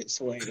Davis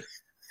way.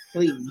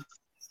 Please.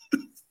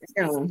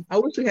 Damn. I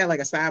wish we had like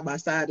a side by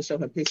side to show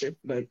her picture,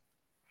 but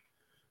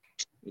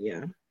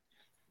yeah.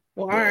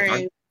 Well, all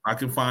right. I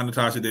can find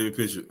Natasha Davis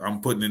picture. I'm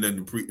putting it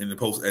in the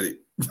post edit.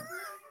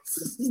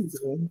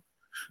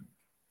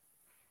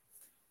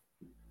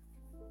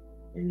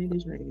 And it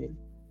is raining.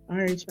 All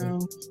right,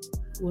 y'all.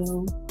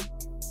 Well,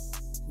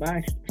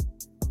 bye.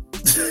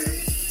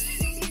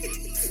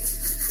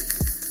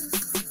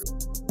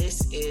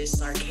 This is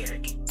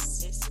Sarkaric.